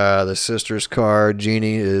 The sister's car,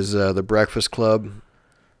 Jeannie, is the Breakfast Club.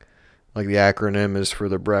 Like the acronym is for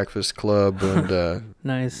the Breakfast Club, and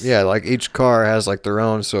Nice. Yeah, like each car has like their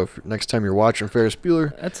own. So if next time you're watching Ferris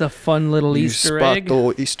Bueller, That's a fun little you Easter spot egg. the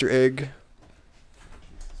little Easter egg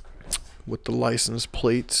with the license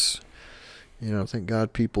plates. You know, thank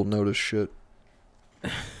God people notice shit.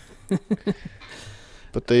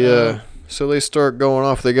 But they so they start going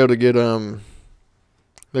off. They go to get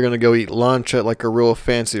they're gonna go eat lunch at like a real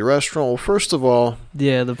fancy restaurant. Well, first of all,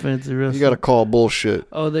 Yeah, the fancy restaurant. you gotta call bullshit.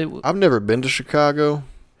 Oh, I've never been to Chicago,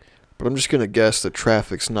 but I'm just gonna guess that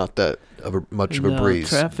traffic's not that much of a breeze.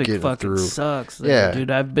 Traffic getting fucking through. sucks there, Yeah,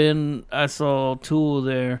 dude. I saw Tool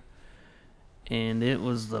there, And it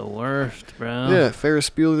was the worst, bro. Yeah, Ferris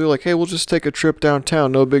Bueller, they're like, hey, we'll just take a trip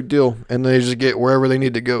downtown, no big deal. And they just get wherever they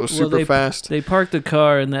need to go super fast. They parked the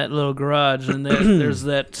car in that little garage, and there's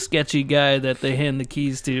that sketchy guy that they hand the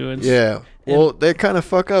keys to. And yeah. Well, they kind of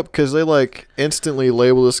fuck up because they, like, instantly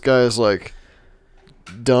label this guy as, like,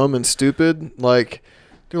 dumb and stupid. Like,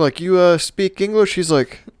 they're like, you speak English? He's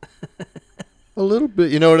like, a little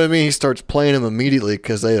bit. You know what I mean? He starts playing him immediately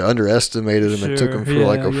because they underestimated him and took him for,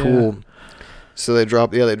 like, a fool. So they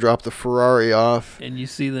drop the Ferrari off, and you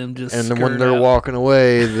see them just. And then when they're walking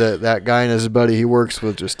away, that guy and his buddy he works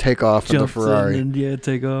with just take off in the Ferrari. And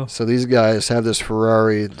take off. So these guys have this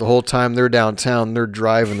Ferrari the whole time they're downtown. They're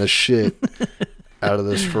driving the shit out of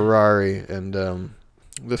this Ferrari, and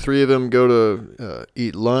the three of them go to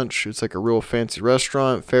eat lunch. It's like a real fancy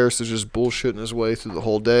restaurant. Ferris is just bullshitting his way through the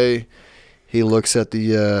whole day. He looks at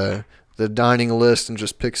the dining list and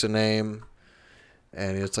just picks a name.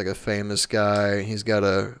 And it's like a famous guy. He's got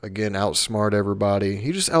to, again, outsmart everybody.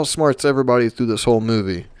 He just outsmarts everybody through this whole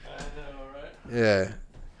movie. I know, right? Yeah.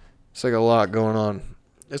 It's like a lot going on.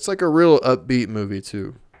 It's like a real upbeat movie,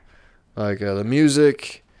 too. Like the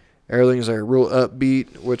music, everything's like real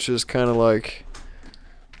upbeat, which is kind of like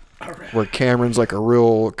where Cameron's like a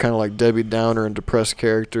real kind of like Debbie Downer and depressed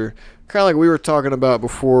character. Kind of like we were talking about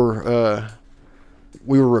before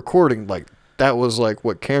we were recording. Like, that was like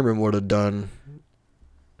what Cameron would have done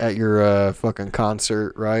at your fucking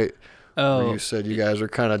concert, right? Oh. Where you said you guys were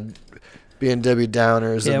kind of being Debbie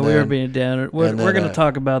Downers. Yeah, we were being Downers. We're going to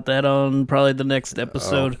talk about that on probably the next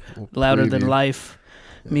episode, Louder Than Life.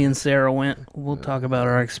 Me and Sarah went. We'll talk about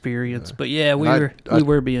our experience. But yeah, we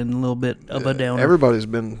were being a little bit of a downer. Everybody's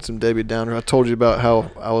been some Debbie Downer. I told you about how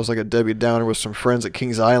I was like a Debbie Downer with some friends at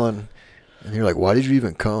Kings Island. And you're like, why did you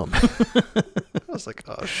even come? I was like,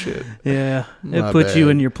 oh, shit. Yeah. It puts you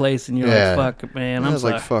in your place, and you're like, fuck, man. I was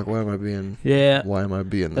like, fuck, why am I being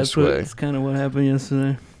this way? That's kind of what happened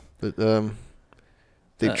yesterday. But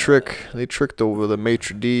they trick the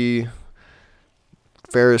maitre d'.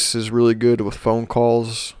 Ferris is really good with phone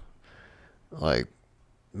calls, like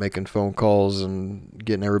making phone calls and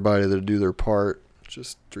getting everybody to do their part.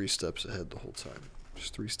 Just 3 steps ahead the whole time.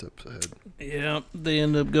 Just 3 steps ahead. Yeah, they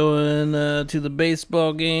end up going to the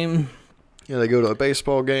baseball game. Yeah, they go to a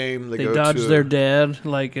baseball game. They dodge their dad,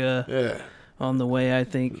 like on the way, I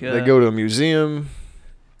think. They go to a museum,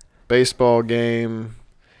 baseball game.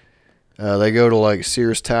 They go to like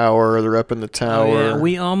Sears Tower. They're up in the tower. Oh, yeah,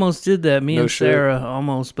 we almost did that. Me and Sarah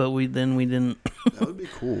almost, but we didn't. That would be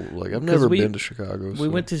cool. Like, I've never been to Chicago. We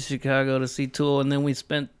went to Chicago to see Tool, and then we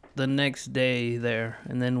spent the next day there,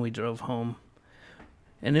 and then we drove home.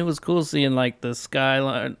 And it was cool seeing, like, the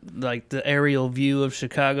skyline, like, the aerial view of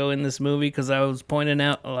Chicago in this movie, because I was pointing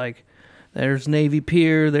out, like, there's Navy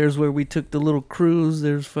Pier, there's where we took the little cruise,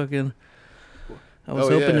 there's fucking... I was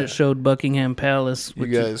hoping it showed Buckingham Palace. You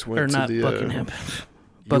guys went to the...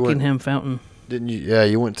 Buckingham Fountain. Didn't you? Yeah,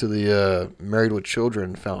 you went to the Married with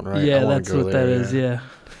Children fountain, right? Yeah, that's what that is, yeah.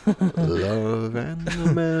 Love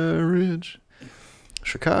and marriage.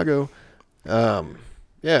 Chicago.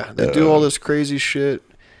 Yeah, they do all this crazy shit.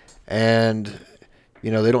 And,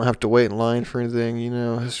 you know, they don't have to wait in line for anything, you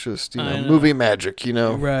know. It's just, you know, movie magic, you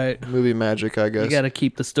know. Right. Movie magic, I guess. You got to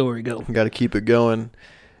keep the story going. You got to keep it going.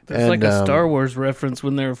 It's like a Star Wars reference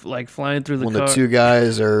when they're, like, flying through the car. When the two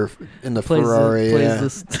guys are in the Ferrari.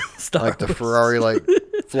 Like, the Ferrari, like,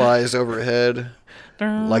 flies overhead.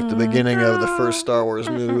 Like the beginning of the first Star Wars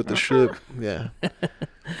movie with the ship. Yeah.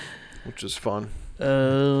 Which is fun.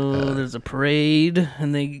 There's a parade,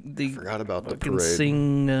 and they forgot about the parade.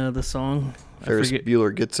 Sing the song. Ferris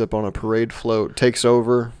Bueller gets up on a parade float, takes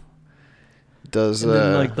over, does and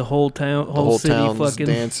then, like the whole city town's fucking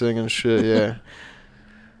dancing and shit. Yeah,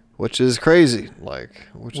 which is crazy.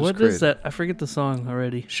 What is that? I forget the song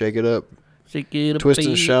already. Shake It Up, Shake It Up, Twist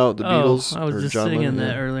and Shout. The Beatles. I was just singing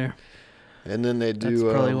that earlier. And then they do.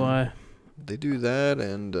 That's probably why. They do that,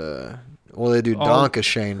 and they do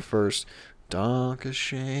Donkashane first.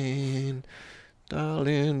 Donkashane,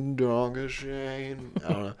 darling, Donkashane. I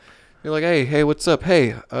don't know. You're like, hey, what's up?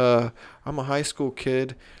 Hey, I'm a high school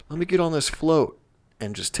kid. Let me get on this float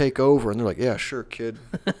and just take over. And they're like, yeah, sure, kid.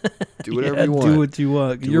 Do whatever you want. Do what you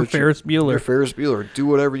want. You're Ferris Bueller. You're Ferris Bueller. Do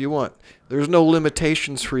whatever you want. There's no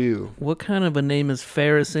limitations for you. What kind of a name is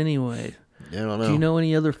Ferris anyway? I don't know. Do you know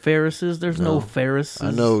any other Ferrises? There's no Ferrises.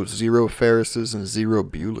 I know 0 Ferrises and 0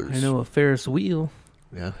 Buellers. I know a Ferris wheel.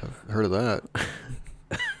 Yeah, I've heard of that.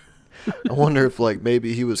 I wonder if, like,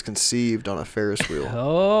 maybe he was conceived on a Ferris wheel.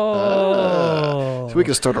 Oh. So we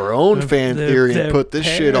can start our own fan theory and put this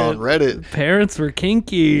shit on Reddit. Parents were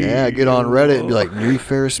kinky. Yeah, get on Reddit and be like, new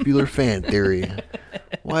Ferris Bueller fan theory.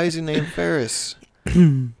 Why is he named Ferris?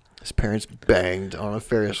 His parents banged on a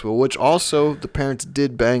Ferris wheel, which also the parents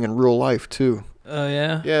did bang in real life too. Oh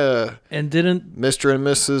yeah. Yeah. And didn't Mr. and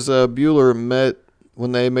Mrs. Bueller met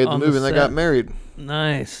when they made the movie and they got married.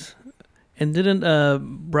 Nice. And didn't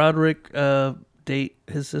Broderick date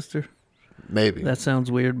his sister? Maybe. That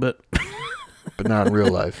sounds weird, but not in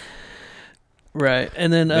real life. Right.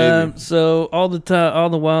 And then so all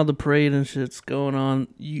the while the parade and shit's going on,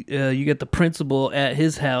 you get the principal at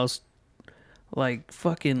his house like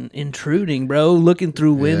fucking intruding, bro, looking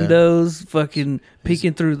through windows, fucking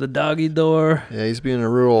peeking through the doggy door. Yeah, he's being a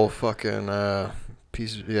real fucking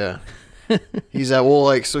piece of, yeah. He's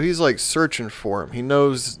he's like searching for him. He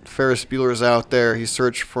knows Ferris Bueller's out there. He's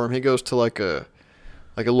searching for him. He goes to like a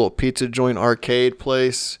little pizza joint arcade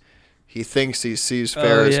place. He thinks he sees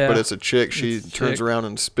Ferris, but it's a chick. She turns around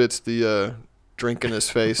and spits the drink in his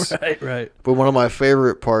face. Right. But one of my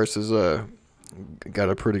favorite parts is got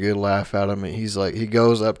a pretty good laugh out of him. He's like, he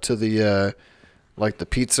goes up to the like the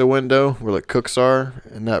pizza window where the cooks are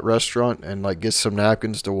in that restaurant and like gets some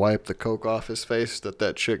napkins to wipe the coke off his face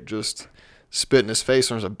that chick just spit in his face.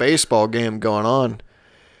 There's a baseball game going on,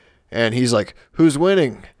 and he's like, "Who's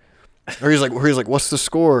winning?" Or he's like, "What's the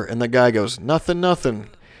score?" And the guy goes, "Nothing."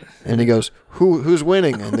 And he goes, "Who's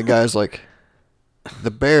winning?" And the guy's like,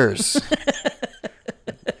 "The Bears."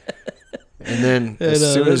 And then as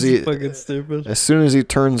soon as he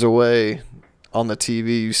turns away on the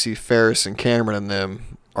TV, you see Ferris and Cameron and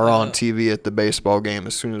them are on TV at the baseball game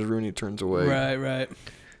as soon as Rooney turns away. Right.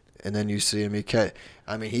 And then you see him.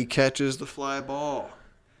 He catches the fly ball.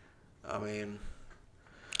 I mean,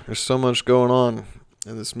 there's so much going on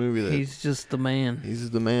in this movie that he's just the man. He's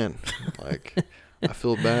the man. Like, I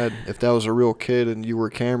feel bad if that was a real kid and you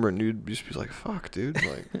were Cameron, you'd just be like, "Fuck, dude!"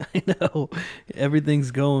 Like, I know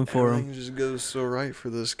everything's going for him. Everything just goes so right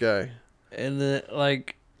for this guy. And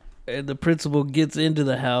the principal gets into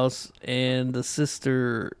the house, and the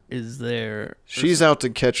sister is there. She's out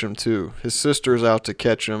to catch him too. His sister's out to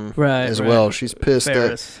catch him as well. She's pissed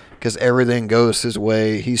because everything goes his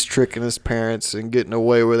way. He's tricking his parents and getting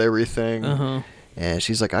away with everything. And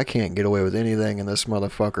she's like, "I can't get away with anything, and this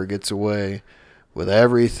motherfucker gets away with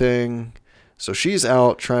everything." So she's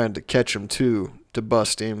out trying to catch him too, to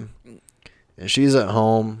bust him. And she's at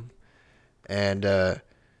home, and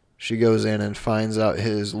she goes in and finds out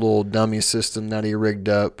his little dummy system that he rigged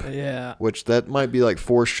up. Yeah. Which that might be like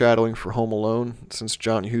foreshadowing for Home Alone, since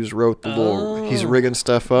John Hughes wrote the little, he's rigging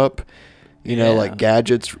stuff up, you know, like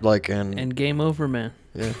gadgets, like and Game Over Man.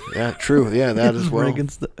 Yeah, true. Yeah, that as well.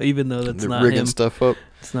 Even though that's not rigging him. Stuff up.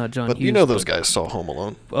 It's not John Hughes. But you know those guys saw Home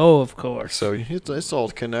Alone. Oh, of course. So it's all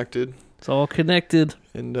connected. It's all connected.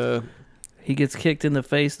 And he gets kicked in the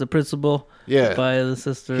face, the principal, by the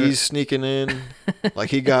sister. He's sneaking in. Like,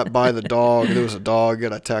 he got by the dog. There was a dog,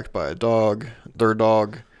 got attacked by a dog, their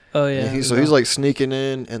dog. Oh, yeah. He's like sneaking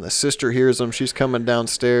in, and the sister hears him. She's coming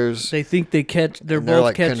downstairs. They think they're both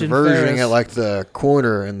like catching converging Ferris. at like the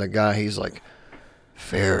corner, and the guy, he's like,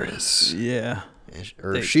 "Ferris." Yeah.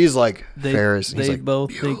 She's like, "Ferris." They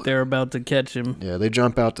both think they're about to catch him. Yeah, they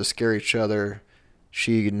jump out to scare each other.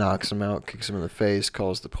 She knocks him out, kicks him in the face,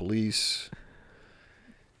 calls the police.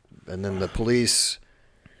 And then the police,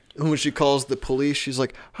 when she calls the police, she's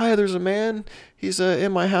like, "Hi, there's a man. He's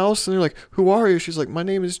in my house." And they're like, "Who are you?" She's like, "My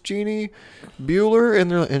name is Jeannie Bueller."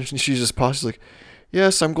 And she just pauses, like,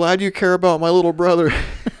 "Yes, I'm glad you care about my little brother."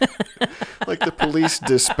 Like the police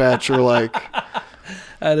dispatcher, like.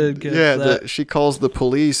 I didn't get that. She calls the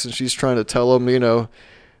police and she's trying to tell them, you know,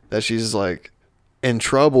 that she's like in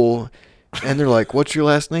trouble. And they're like, "What's your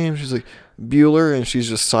last name?" She's like, "Bueller." And she's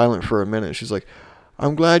just silent for a minute. She's like,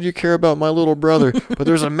 "I'm glad you care about my little brother, but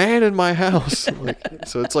there's a man in my house." Like,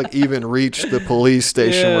 so it's like even reached the police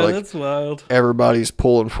station where like that's wild. Everybody's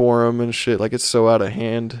pulling for him and shit. Like, it's so out of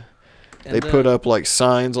hand. And they put up like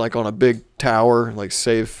signs like on a big tower, like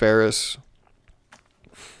 "Save Ferris."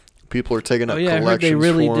 People are taking up collections. I heard they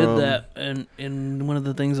really for did him. that in one of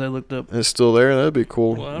the things I looked up. It's still there? That'd be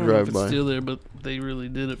cool. Well, I don't know if it's still there, but they really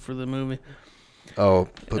did it for the movie. Oh,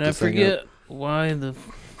 and I forget why the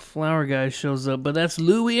flower guy shows up, but that's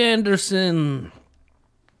Louis Anderson.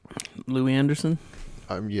 Louis Anderson?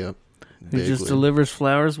 Yeah. Who just delivers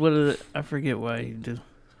flowers? What is it? I forget why he did.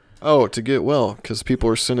 Oh, to get well, because people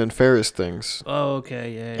are sending Ferris things. Oh,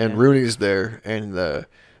 okay, yeah. And Rooney's there, and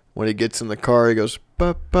when he gets in the car, he goes,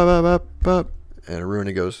 "Bup, bup, bup, bup," and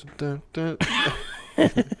Rooney goes, "Dun, dun."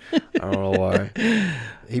 I don't know why.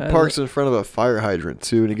 He parks in front of a fire hydrant,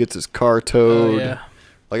 too, and he gets his car towed. Oh, yeah.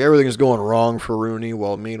 Like, everything's going wrong for Rooney,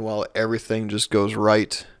 while meanwhile, everything just goes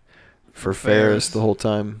right for Ferris the whole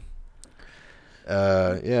time.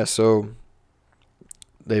 So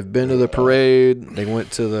they've been to the parade. They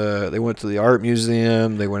went to the art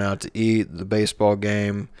museum. They went out to eat, the baseball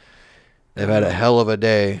game. They've had a hell of a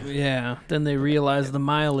day. Yeah. Then they realize the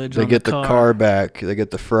mileage. They get the car back. They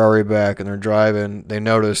get the Ferrari back, and they're driving. They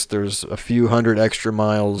notice there's a few hundred extra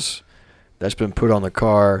miles that's been put on the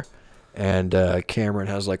car, and Cameron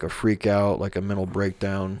has like a freak out, like a mental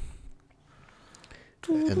breakdown.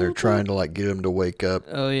 And they're trying to like get him to wake up.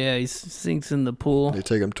 Oh yeah, he sinks in the pool. They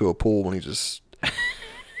take him to a pool, and he just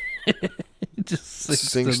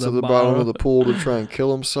sinks to to the bottom of the pool to try and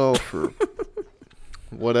kill himself or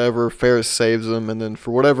whatever. Ferris saves him, and then for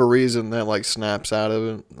whatever reason that like snaps out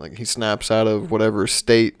of it. Like he snaps out of whatever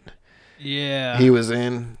state he was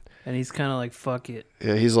in. And he's kind of like, fuck it.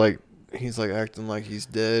 Yeah, he's like acting like he's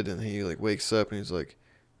dead, and he like wakes up and he's like,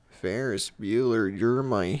 Ferris Bueller, you're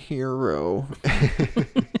my hero.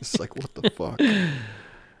 It's like, what the fuck?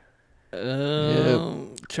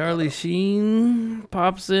 Charlie Sheen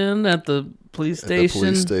pops in at the police station. At the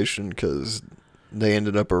police station because they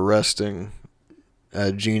ended up arresting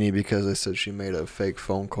Jeannie because they said she made a fake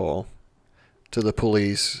phone call to the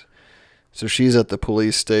police. So she's at the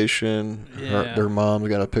police station. Yeah. Their mom's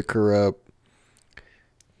got to pick her up.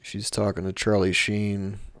 She's talking to Charlie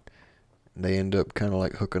Sheen. They end up kind of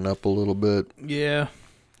like hooking up a little bit. Yeah.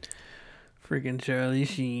 Freaking Charlie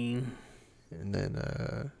Sheen. And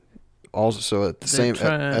then also at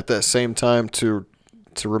that same time to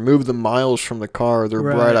remove the miles from the car, their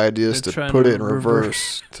bright idea is to put it in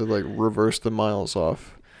reverse to like reverse the miles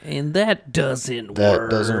off. And that doesn't work. That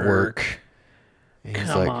doesn't work.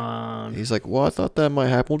 Come on. He's like, well, I thought that might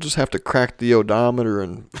happen. We'll just have to crack the odometer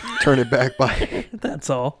and turn it back by. That's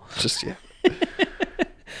all. Just, yeah.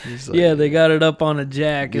 Like, yeah, they got it up on a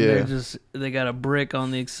jack, and they got a brick on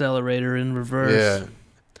the accelerator in reverse. Yeah.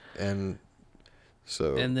 And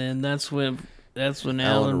so. And then that's when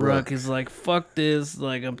Alan Ruck is like, fuck this.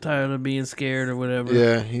 Like, I'm tired of being scared or whatever.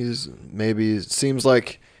 Yeah, it seems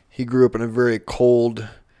like he grew up in a very cold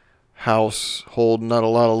household, not a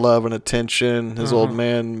lot of love and attention. His old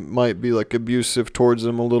man might be like abusive towards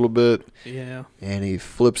him a little bit. Yeah. And he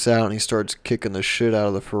flips out and he starts kicking the shit out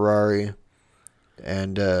of the Ferrari.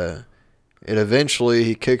 And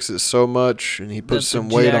he kicks it so much and he puts some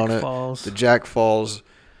weight on it. The jack falls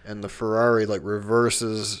and the Ferrari like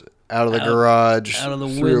reverses out of the garage, out of the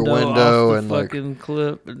through window, a window, off the and fucking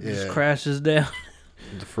clip, and just crashes down.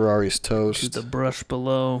 The Ferrari's toast. To the brush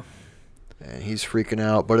below. And he's freaking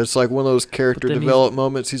out, but it's like one of those character development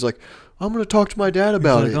moments. He's like, "I'm gonna talk to my dad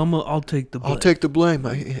about it. I'll take the blame. I'll take the blame."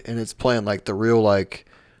 And it's playing like the real like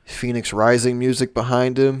Phoenix Rising music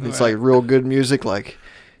behind him. It's like real good music. Like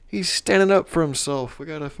he's standing up for himself. We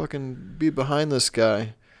gotta fucking be behind this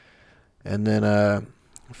guy. And then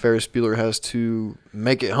Ferris Bueller has to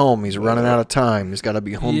make it home. He's running out of time. He's got to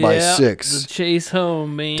be home by 6. The chase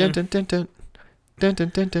home, man. Dun, dun, dun, dun. Dun, dun,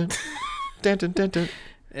 dun, dun. Dun, dun, dun, dun.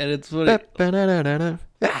 And it's what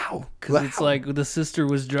because it's like the sister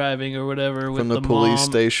was driving or whatever with from the police mom.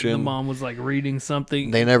 Station. The mom was like reading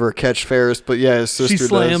something. They never catch Ferris, but yeah, his sister She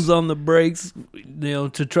slams does. on the brakes,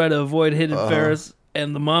 to try to avoid hitting Ferris,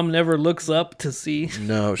 and the mom never looks up to see.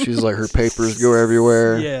 No, she's like her papers go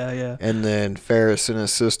everywhere. Yeah. And then Ferris and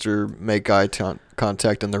his sister make eye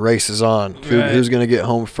contact, and the race is on. Who's gonna get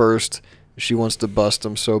home first? She wants to bust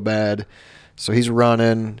him so bad, so he's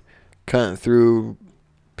running, cutting through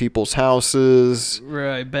people's houses,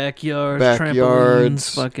 backyards,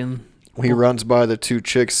 trampolines, fucking. He runs by the 2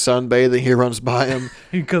 chicks sunbathing. He runs by him,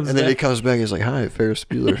 he comes back. He's like, "Hi, Ferris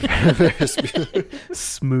Bueller." Ferris Bueller.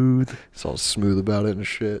 Smooth. It's all smooth about it and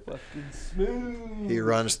shit. Fucking smooth. He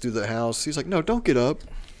runs through the house. He's like, "No, don't get up."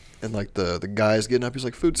 And like the guy's getting up. He's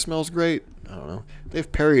like, "Food smells great." I don't know.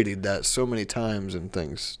 They've parodied that so many times and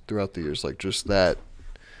things throughout the years. Like just that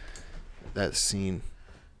scene.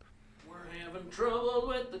 Trouble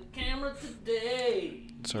with the camera today.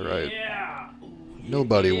 It's all right. Yeah.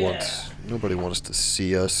 Nobody wants to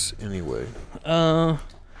see us anyway. And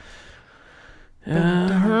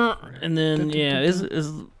then is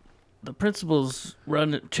the principal's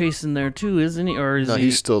chasing there too, isn't he? Or is no, he?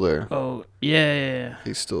 He's still there. Oh yeah.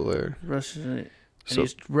 He's still there. Rushing it.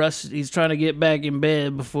 And he's trying to get back in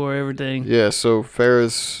bed before everything. Yeah. So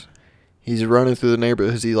Ferris, he's running through the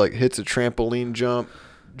neighborhood. He like hits a trampoline jump.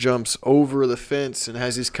 Jumps over the fence, and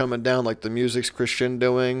as he's coming down, like the music's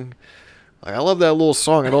crescendoing. Like I love that little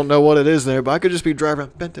song. I don't know what it is there, but I could just be driving.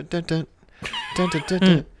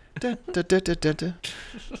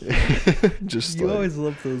 Just you like, always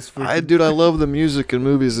love those. I love the music in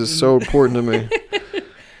movies. It's so important to me.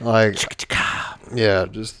 Like, yeah,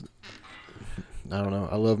 just I don't know.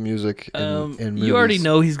 I love music in movies. You already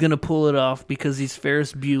know he's gonna pull it off because he's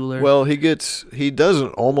Ferris Bueller. Well, he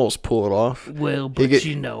doesn't almost pull it off. Well, but he gets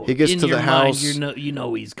in to your the house. mind, you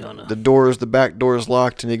know he's gonna. The back door is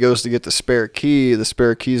locked, and he goes to get the spare key. The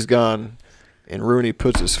spare key's gone, and Rooney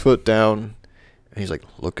puts his foot down, and he's like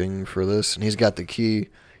looking for this, and he's got the key.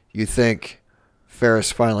 You think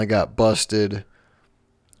Ferris finally got busted,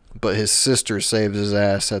 but his sister saves his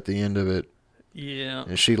ass at the end of it. Yeah.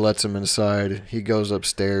 And she lets him inside. He goes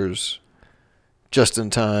upstairs just in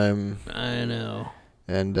time. I know.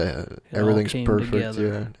 And everything's perfect.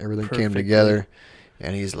 Yeah, everything came together.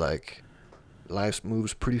 And he's like, life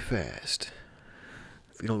moves pretty fast.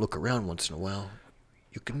 If you don't look around once in a while,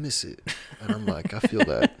 you can miss it. And I'm like, I feel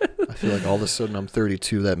that. I feel like all of a sudden I'm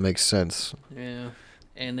 32. That makes sense. Yeah.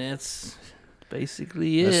 And that's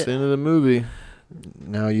basically it. That's the end of the movie.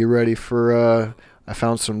 Now you ready for... I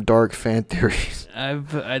found some dark fan theories.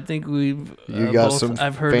 I think we've. You got both, some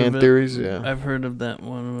I've heard fan of it. theories? Yeah. I've heard of that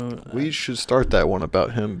one. We should start that one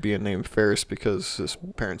about him being named Ferris because his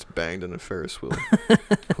parents banged in a Ferris wheel.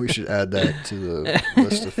 We should add that to the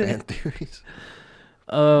list of fan theories.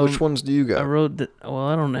 Which ones do you got? I wrote that. Well,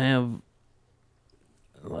 I don't have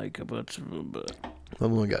like a bunch of them, but I've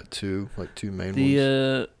only got two main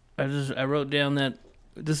ones. I wrote down that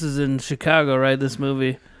this is in Chicago, right? This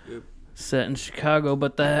movie. Set in Chicago,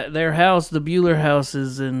 but their house, the Bueller house,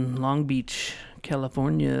 is in Long Beach,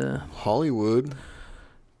 California. Hollywood.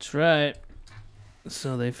 That's right.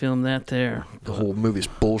 So they filmed that there. The whole movie's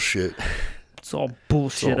bullshit. It's all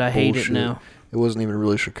bullshit. I hate it now. It wasn't even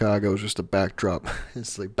really Chicago. It was just a backdrop.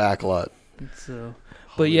 It's like backlot. So,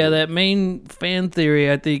 but yeah, that main fan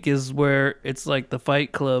theory, I think, is where it's like the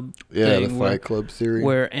Fight Club thing. The Fight Club theory.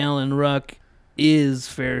 Where Alan Ruck is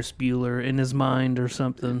Ferris Bueller in his mind or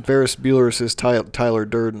something. Ferris Bueller is his Tyler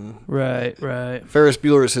Durden. Right. Ferris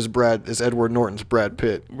Bueller is Edward Norton's Brad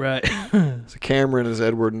Pitt. Right. So Cameron is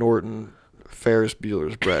Edward Norton. Ferris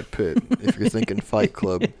Bueller's Brad Pitt. If you're thinking Fight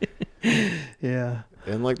Club. Yeah.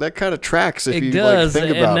 And like that kind of tracks if it you does, like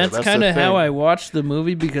think about it. And that's kind of how I watched the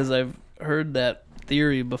movie because I've heard that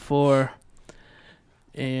theory before.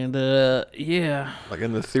 And yeah, like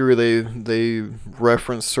in the theory they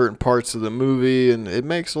reference certain parts of the movie and it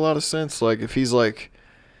makes a lot of sense. Like if he's like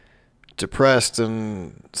depressed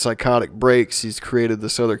and psychotic breaks, he's created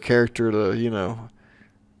this other character to, you know,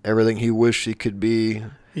 everything he wished he could be.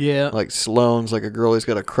 Yeah. Like Sloane's like a girl he's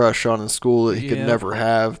got a crush on in school that he could never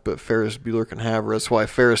have, but Ferris Bueller can have her. That's why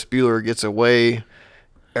Ferris Bueller gets away.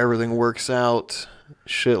 Everything works out.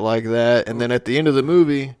 Shit like that. And then at the end of the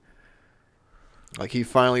movie, like he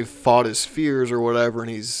finally fought his fears or whatever,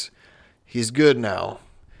 and he's good now,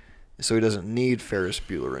 so he doesn't need Ferris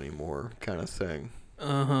Bueller anymore, kind of thing.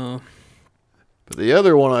 But the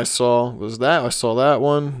other one I saw was that I saw that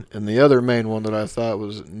one, and the other main one that I thought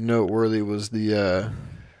was noteworthy was the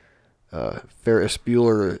Ferris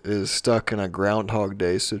Bueller is stuck in a Groundhog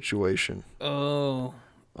Day situation. Oh.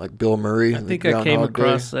 Like Bill Murray. I think I came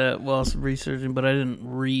across that while researching, but I didn't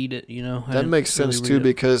read it, you know. That makes sense, too,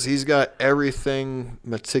 because he's got everything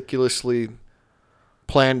meticulously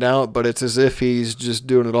planned out, but it's as if he's just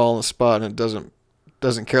doing it all on the spot and it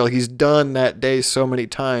doesn't care. Like, he's done that day so many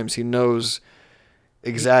times, he knows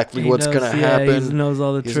exactly what's going to happen. He knows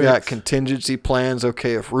all the tricks. He's got contingency plans.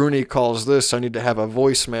 Okay, if Rooney calls this, I need to have a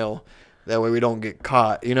voicemail. That way we don't get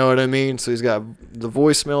caught. You know what I mean? So he's got the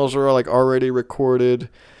voicemails are like already recorded.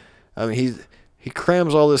 I mean, he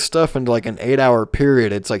crams all this stuff into like an 8-hour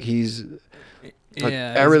period. It's like he's like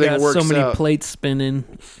everything he's got works so many out. Plates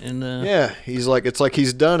spinning and yeah, he's like it's like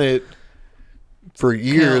he's done it for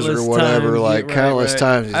years countless or whatever, times. like countless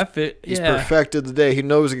times. He's yeah. perfected the day. He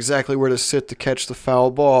knows exactly where to sit to catch the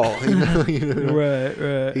foul ball. You know?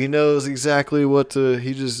 Right. He knows exactly what to.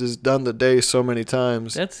 He just has done the day so many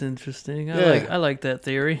times. That's interesting. I like that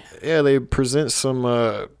theory. Yeah, they present some.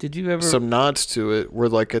 Did you ever some nods to it? Where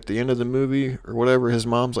like at the end of the movie or whatever, his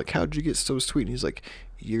mom's like, "How'd you get so sweet?" And he's like,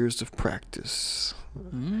 "Years of practice."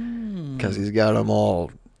 Because he's got them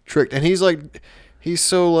all tricked, and he's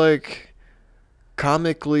so like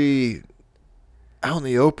comically out in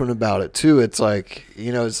the open about it too. It's like,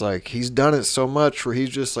 you know, it's like he's done it so much where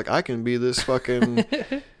he's just like, I can be this fucking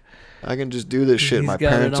I can just do this shit. My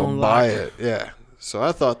parents will buy it. Yeah. So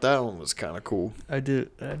I thought that one was kind of cool. I do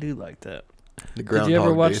like that. The Groundhog Did you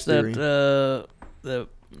ever watch Day theory. the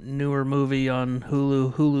newer movie on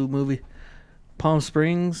Hulu movie Palm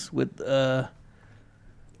Springs with Andy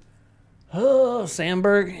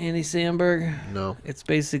Samberg? No. It's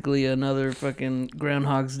basically another fucking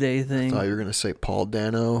Groundhog's Day thing. I thought you were going to say Paul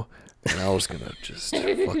Dano, and I was going to just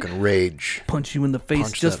fucking rage. Punch you in the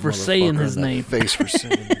face just for saying his name. Face for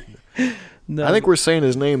saying No. I think we're saying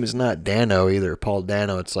his name is not Dano either. Paul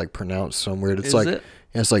Dano. It's like pronounced some weird. It's Is like it?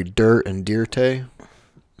 Yeah, it's like dirt and dirte.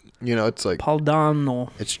 You know, it's like Paul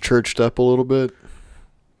Dano. It's churched up a little bit.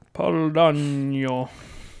 Paul Dano.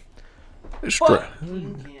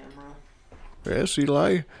 Yes,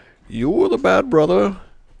 Eli, you were the bad brother.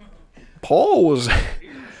 Paul was.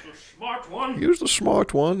 He was the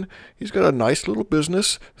smart one. He's got a nice little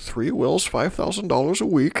business. 3 wills, $5,000 a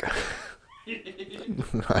week.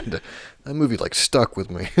 That movie like stuck with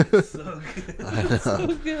me. So good. I know. So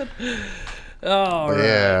good. Oh,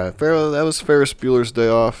 yeah, that was Ferris Bueller's Day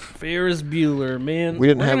Off. Ferris Bueller, man. We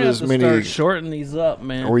didn't We're have gonna as to many. Start shorten these up,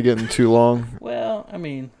 man. Are we getting too long? Well, I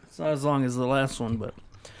mean, it's not as long as the last one, but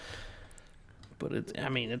it's. I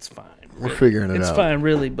mean, it's fine. We're figuring it out. It's fine,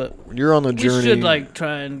 really, but you're on the journey. We should like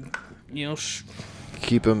try and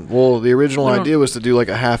keep them. Well, the original idea was to do like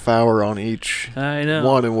a half hour on each I know.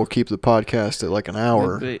 one, and we'll keep the podcast at like an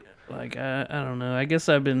hour. Like I don't know. I guess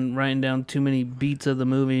I've been writing down too many beats of the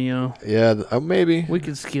movie. You know. Yeah, maybe we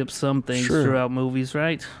could skip some things Sure. throughout movies,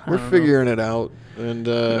 right? We're figuring it out, and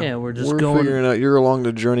yeah, we're just going. figuring it out. You're along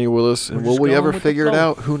the journey with us, and will we ever figure it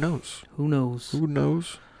out? Who knows? Who knows? Who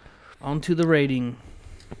knows? On to the rating.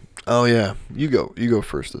 Oh yeah, you go. You go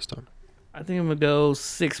first this time. I think I'm gonna go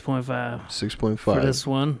 6.5. 6.5 for this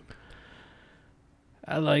one.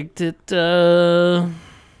 I liked it.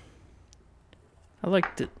 I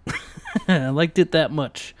liked it. I liked it that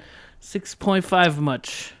much. 6.5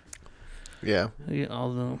 much. Yeah.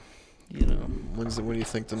 Although, you know. When do you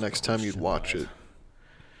think the next time you'd watch it?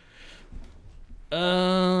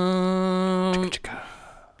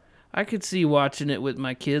 I could see watching it with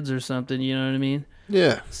my kids or something. You know what I mean?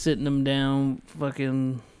 Yeah. Sitting them down,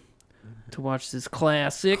 fucking, to watch this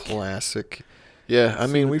classic. Classic. Yeah, I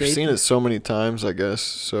mean, we've seen it so many times, I guess.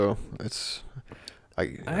 So it's.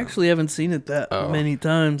 I actually haven't seen it that many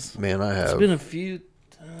times. Man, I have. It's been a few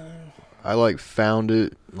times. I like found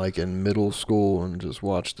it like in middle school and just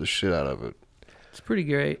watched the shit out of it. It's pretty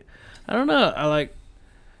great. I don't know.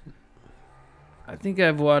 I think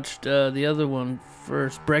I've watched the other one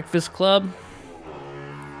first, Breakfast Club.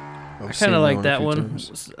 I kind of like that one.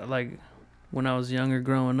 Like when I was younger,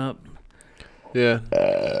 growing up. Yeah,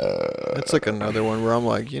 it's like another one where I'm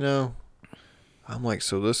like,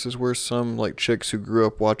 so this is where some like chicks who grew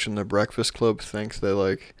up watching The Breakfast Club think that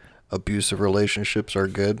like abusive relationships are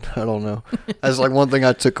good. I don't know. That's like one thing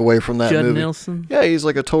I took away from that Judd movie. Nelson? Yeah, he's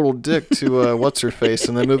like a total dick to what's her face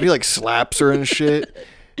in that movie. He like slaps her and shit,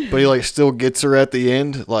 but he like still gets her at the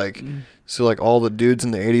end. Like, so like all the dudes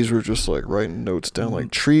in the 80s were just like writing notes down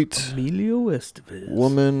like treat Emilio Estevez.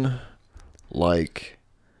 Woman like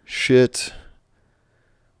shit.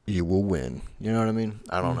 You will win. You know what I mean?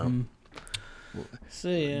 I don't know. So,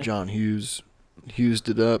 yeah. John Hughes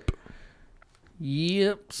it up.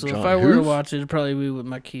 Yep. So John if I were to Hughes? watch it, it'd probably be with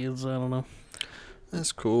my kids. I don't know.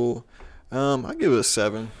 That's cool. I give it a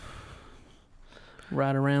 7.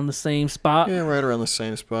 Right around the same spot. Yeah, right around the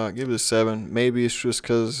same spot. Give it a 7. Maybe it's just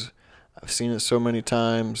because I've seen it so many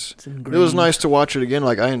times. It was nice to watch it again.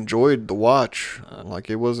 Like I enjoyed the watch. Like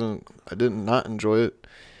it wasn't. I didn't not enjoy it.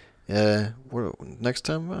 Yeah, next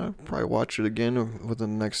time I'll probably watch it again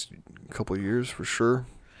within the next couple of years for sure.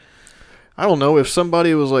 I don't know if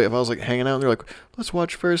somebody was like, if I was like hanging out and they're like, let's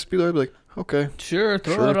watch Ferris Bueller, I'd be like, okay, Sure,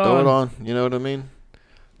 throw it on. You know what I mean?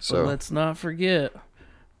 So but let's not forget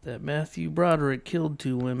that Matthew Broderick killed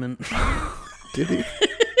 2 women. Did he?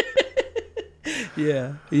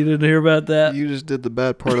 Yeah, you didn't hear about that? You just did the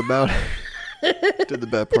bad part about it. Did the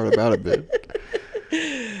bad part about it bit.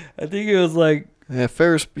 I think it was like.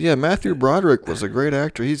 Yeah, Matthew Broderick was a great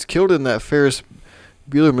actor. He's killed in that Ferris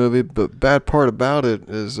Bueller movie, but bad part about it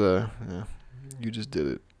is, you just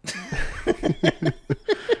did it.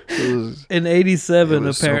 In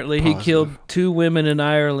 87, so apparently, he positive. killed 2 women in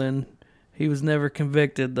Ireland. He was never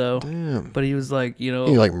convicted, though. Damn. But he was like, He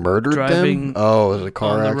like murdered driving them? Oh, it was a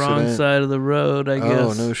car on accident? the wrong side of the road, I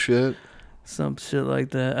guess. Oh, no shit. Some shit like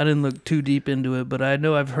that. I didn't look too deep into it, but I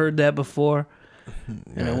know I've heard that before.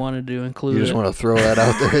 And I wanted to include it. You just want to throw that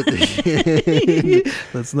out there at the end.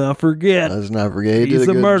 Let's not forget. Let's not forget. He He's did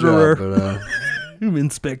a a good murderer. Job, but,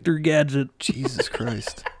 Inspector Gadget. Jesus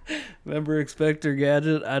Christ. Remember Inspector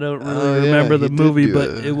Gadget? I don't really remember the he did movie, do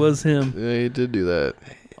but that. it was him. Yeah, he did do that.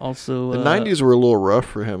 Also, the 90s were a little rough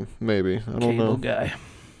for him, maybe. I don't know. Cable Guy.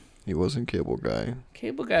 He wasn't Cable Guy.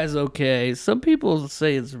 Cable Guy's okay. Some people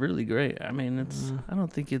say it's really great. I mean, it's. I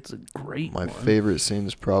don't think it's a great My one. favorite scene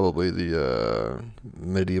is probably the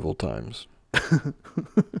medieval times.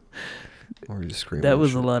 Where you scream. That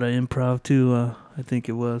was a lot of improv, too. I think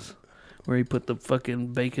it was. Where he put the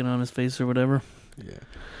fucking bacon on his face or whatever. Yeah.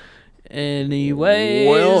 Anyways,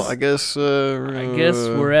 well, I guess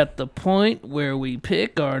we're at the point where we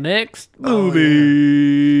pick our next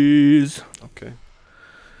movies. Yeah. Okay.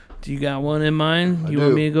 Do you got one in mind? You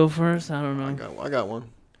want me to go first? I don't know. I got one.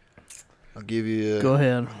 I'll give you. Go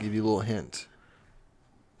ahead. I'll give you a little hint.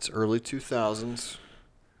 It's early 2000s.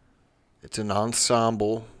 It's an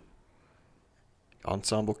ensemble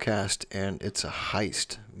cast, and it's a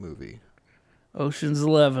heist movie. Ocean's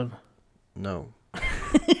 11. No.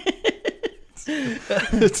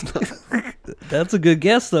 It's not. That's a good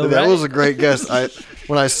guess, though. That right? was a great guess.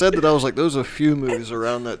 When I said that, I was like, "There's a few movies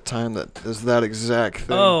around that time that is that exact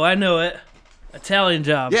thing." Oh, I know it. Italian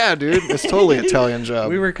Job. Yeah, dude, it's totally Italian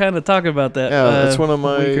Job. We were kind of talking about that. Yeah, that's one of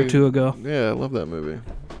my a week or two ago. Yeah, I love that movie.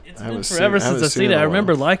 It's been forever since I've seen it. I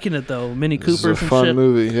remember liking it though. Mini Coopers and shit. It's a fun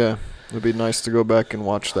movie. Yeah, it'd be nice to go back and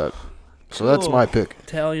watch that. So that's my pick.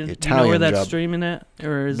 Italian. Do you know where that's streaming at,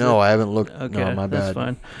 or is no, it? I haven't looked. Okay, no, my bad. That's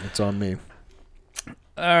fine. It's on me.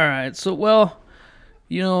 All right. So, well,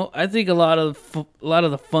 I think a lot of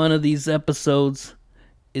the fun of these episodes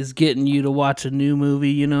is getting you to watch a new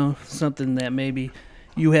movie. Something that maybe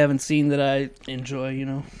you haven't seen that I enjoy.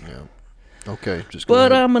 Yeah. Okay.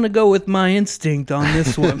 But I'm gonna go with my instinct on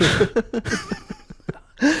this one.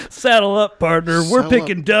 Saddle up, partner. We're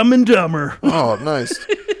picking Dumb and Dumber. Oh, nice.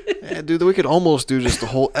 Yeah, dude, we could almost do just a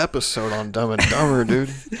whole episode on Dumb and Dumber, dude.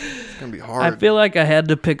 It's gonna be hard. I feel like I had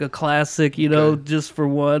to pick a classic, just for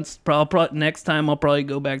once. Probably next time I'll probably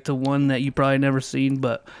go back to one that you probably never seen.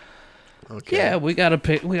 But yeah, we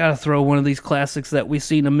gotta throw one of these classics that we've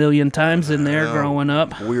seen a million times in there growing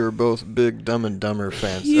up. We were both big Dumb and Dumber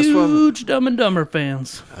fans. Huge Dumb and Dumber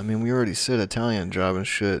fans. I mean, we already said Italian Job and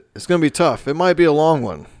shit. It's gonna be tough. It might be a long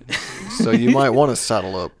one, so you might want to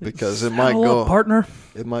saddle up because it might go, partner.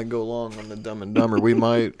 It might go long on the Dumb and Dumber. We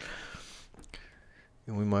might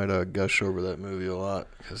gush over that movie a lot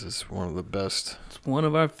because it's one of the best. It's one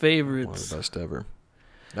of our favorites. One of the best ever.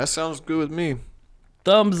 That sounds good with me.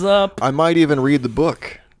 Thumbs up. I might even read the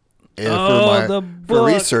book. For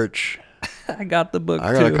research. I got the book.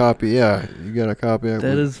 I got a copy. Yeah, you got a copy.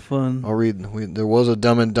 That is fun. I'll read. There was a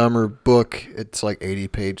Dumb and Dumber book. It's like 80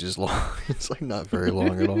 pages long. It's like not very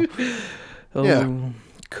long at all. Yeah.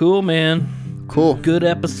 Cool, man. Cool. Good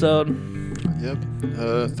episode. Yep.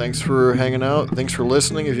 Thanks for hanging out. Thanks for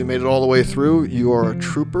listening. If you made it all the way through, you are a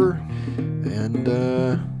trooper. And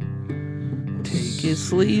take it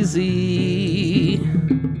sleazy.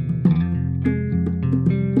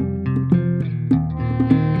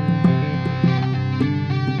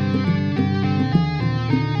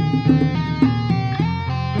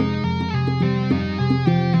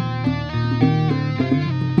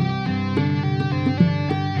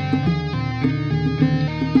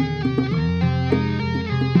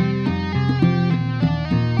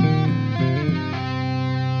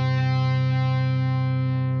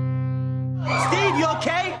 Steve, you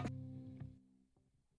okay?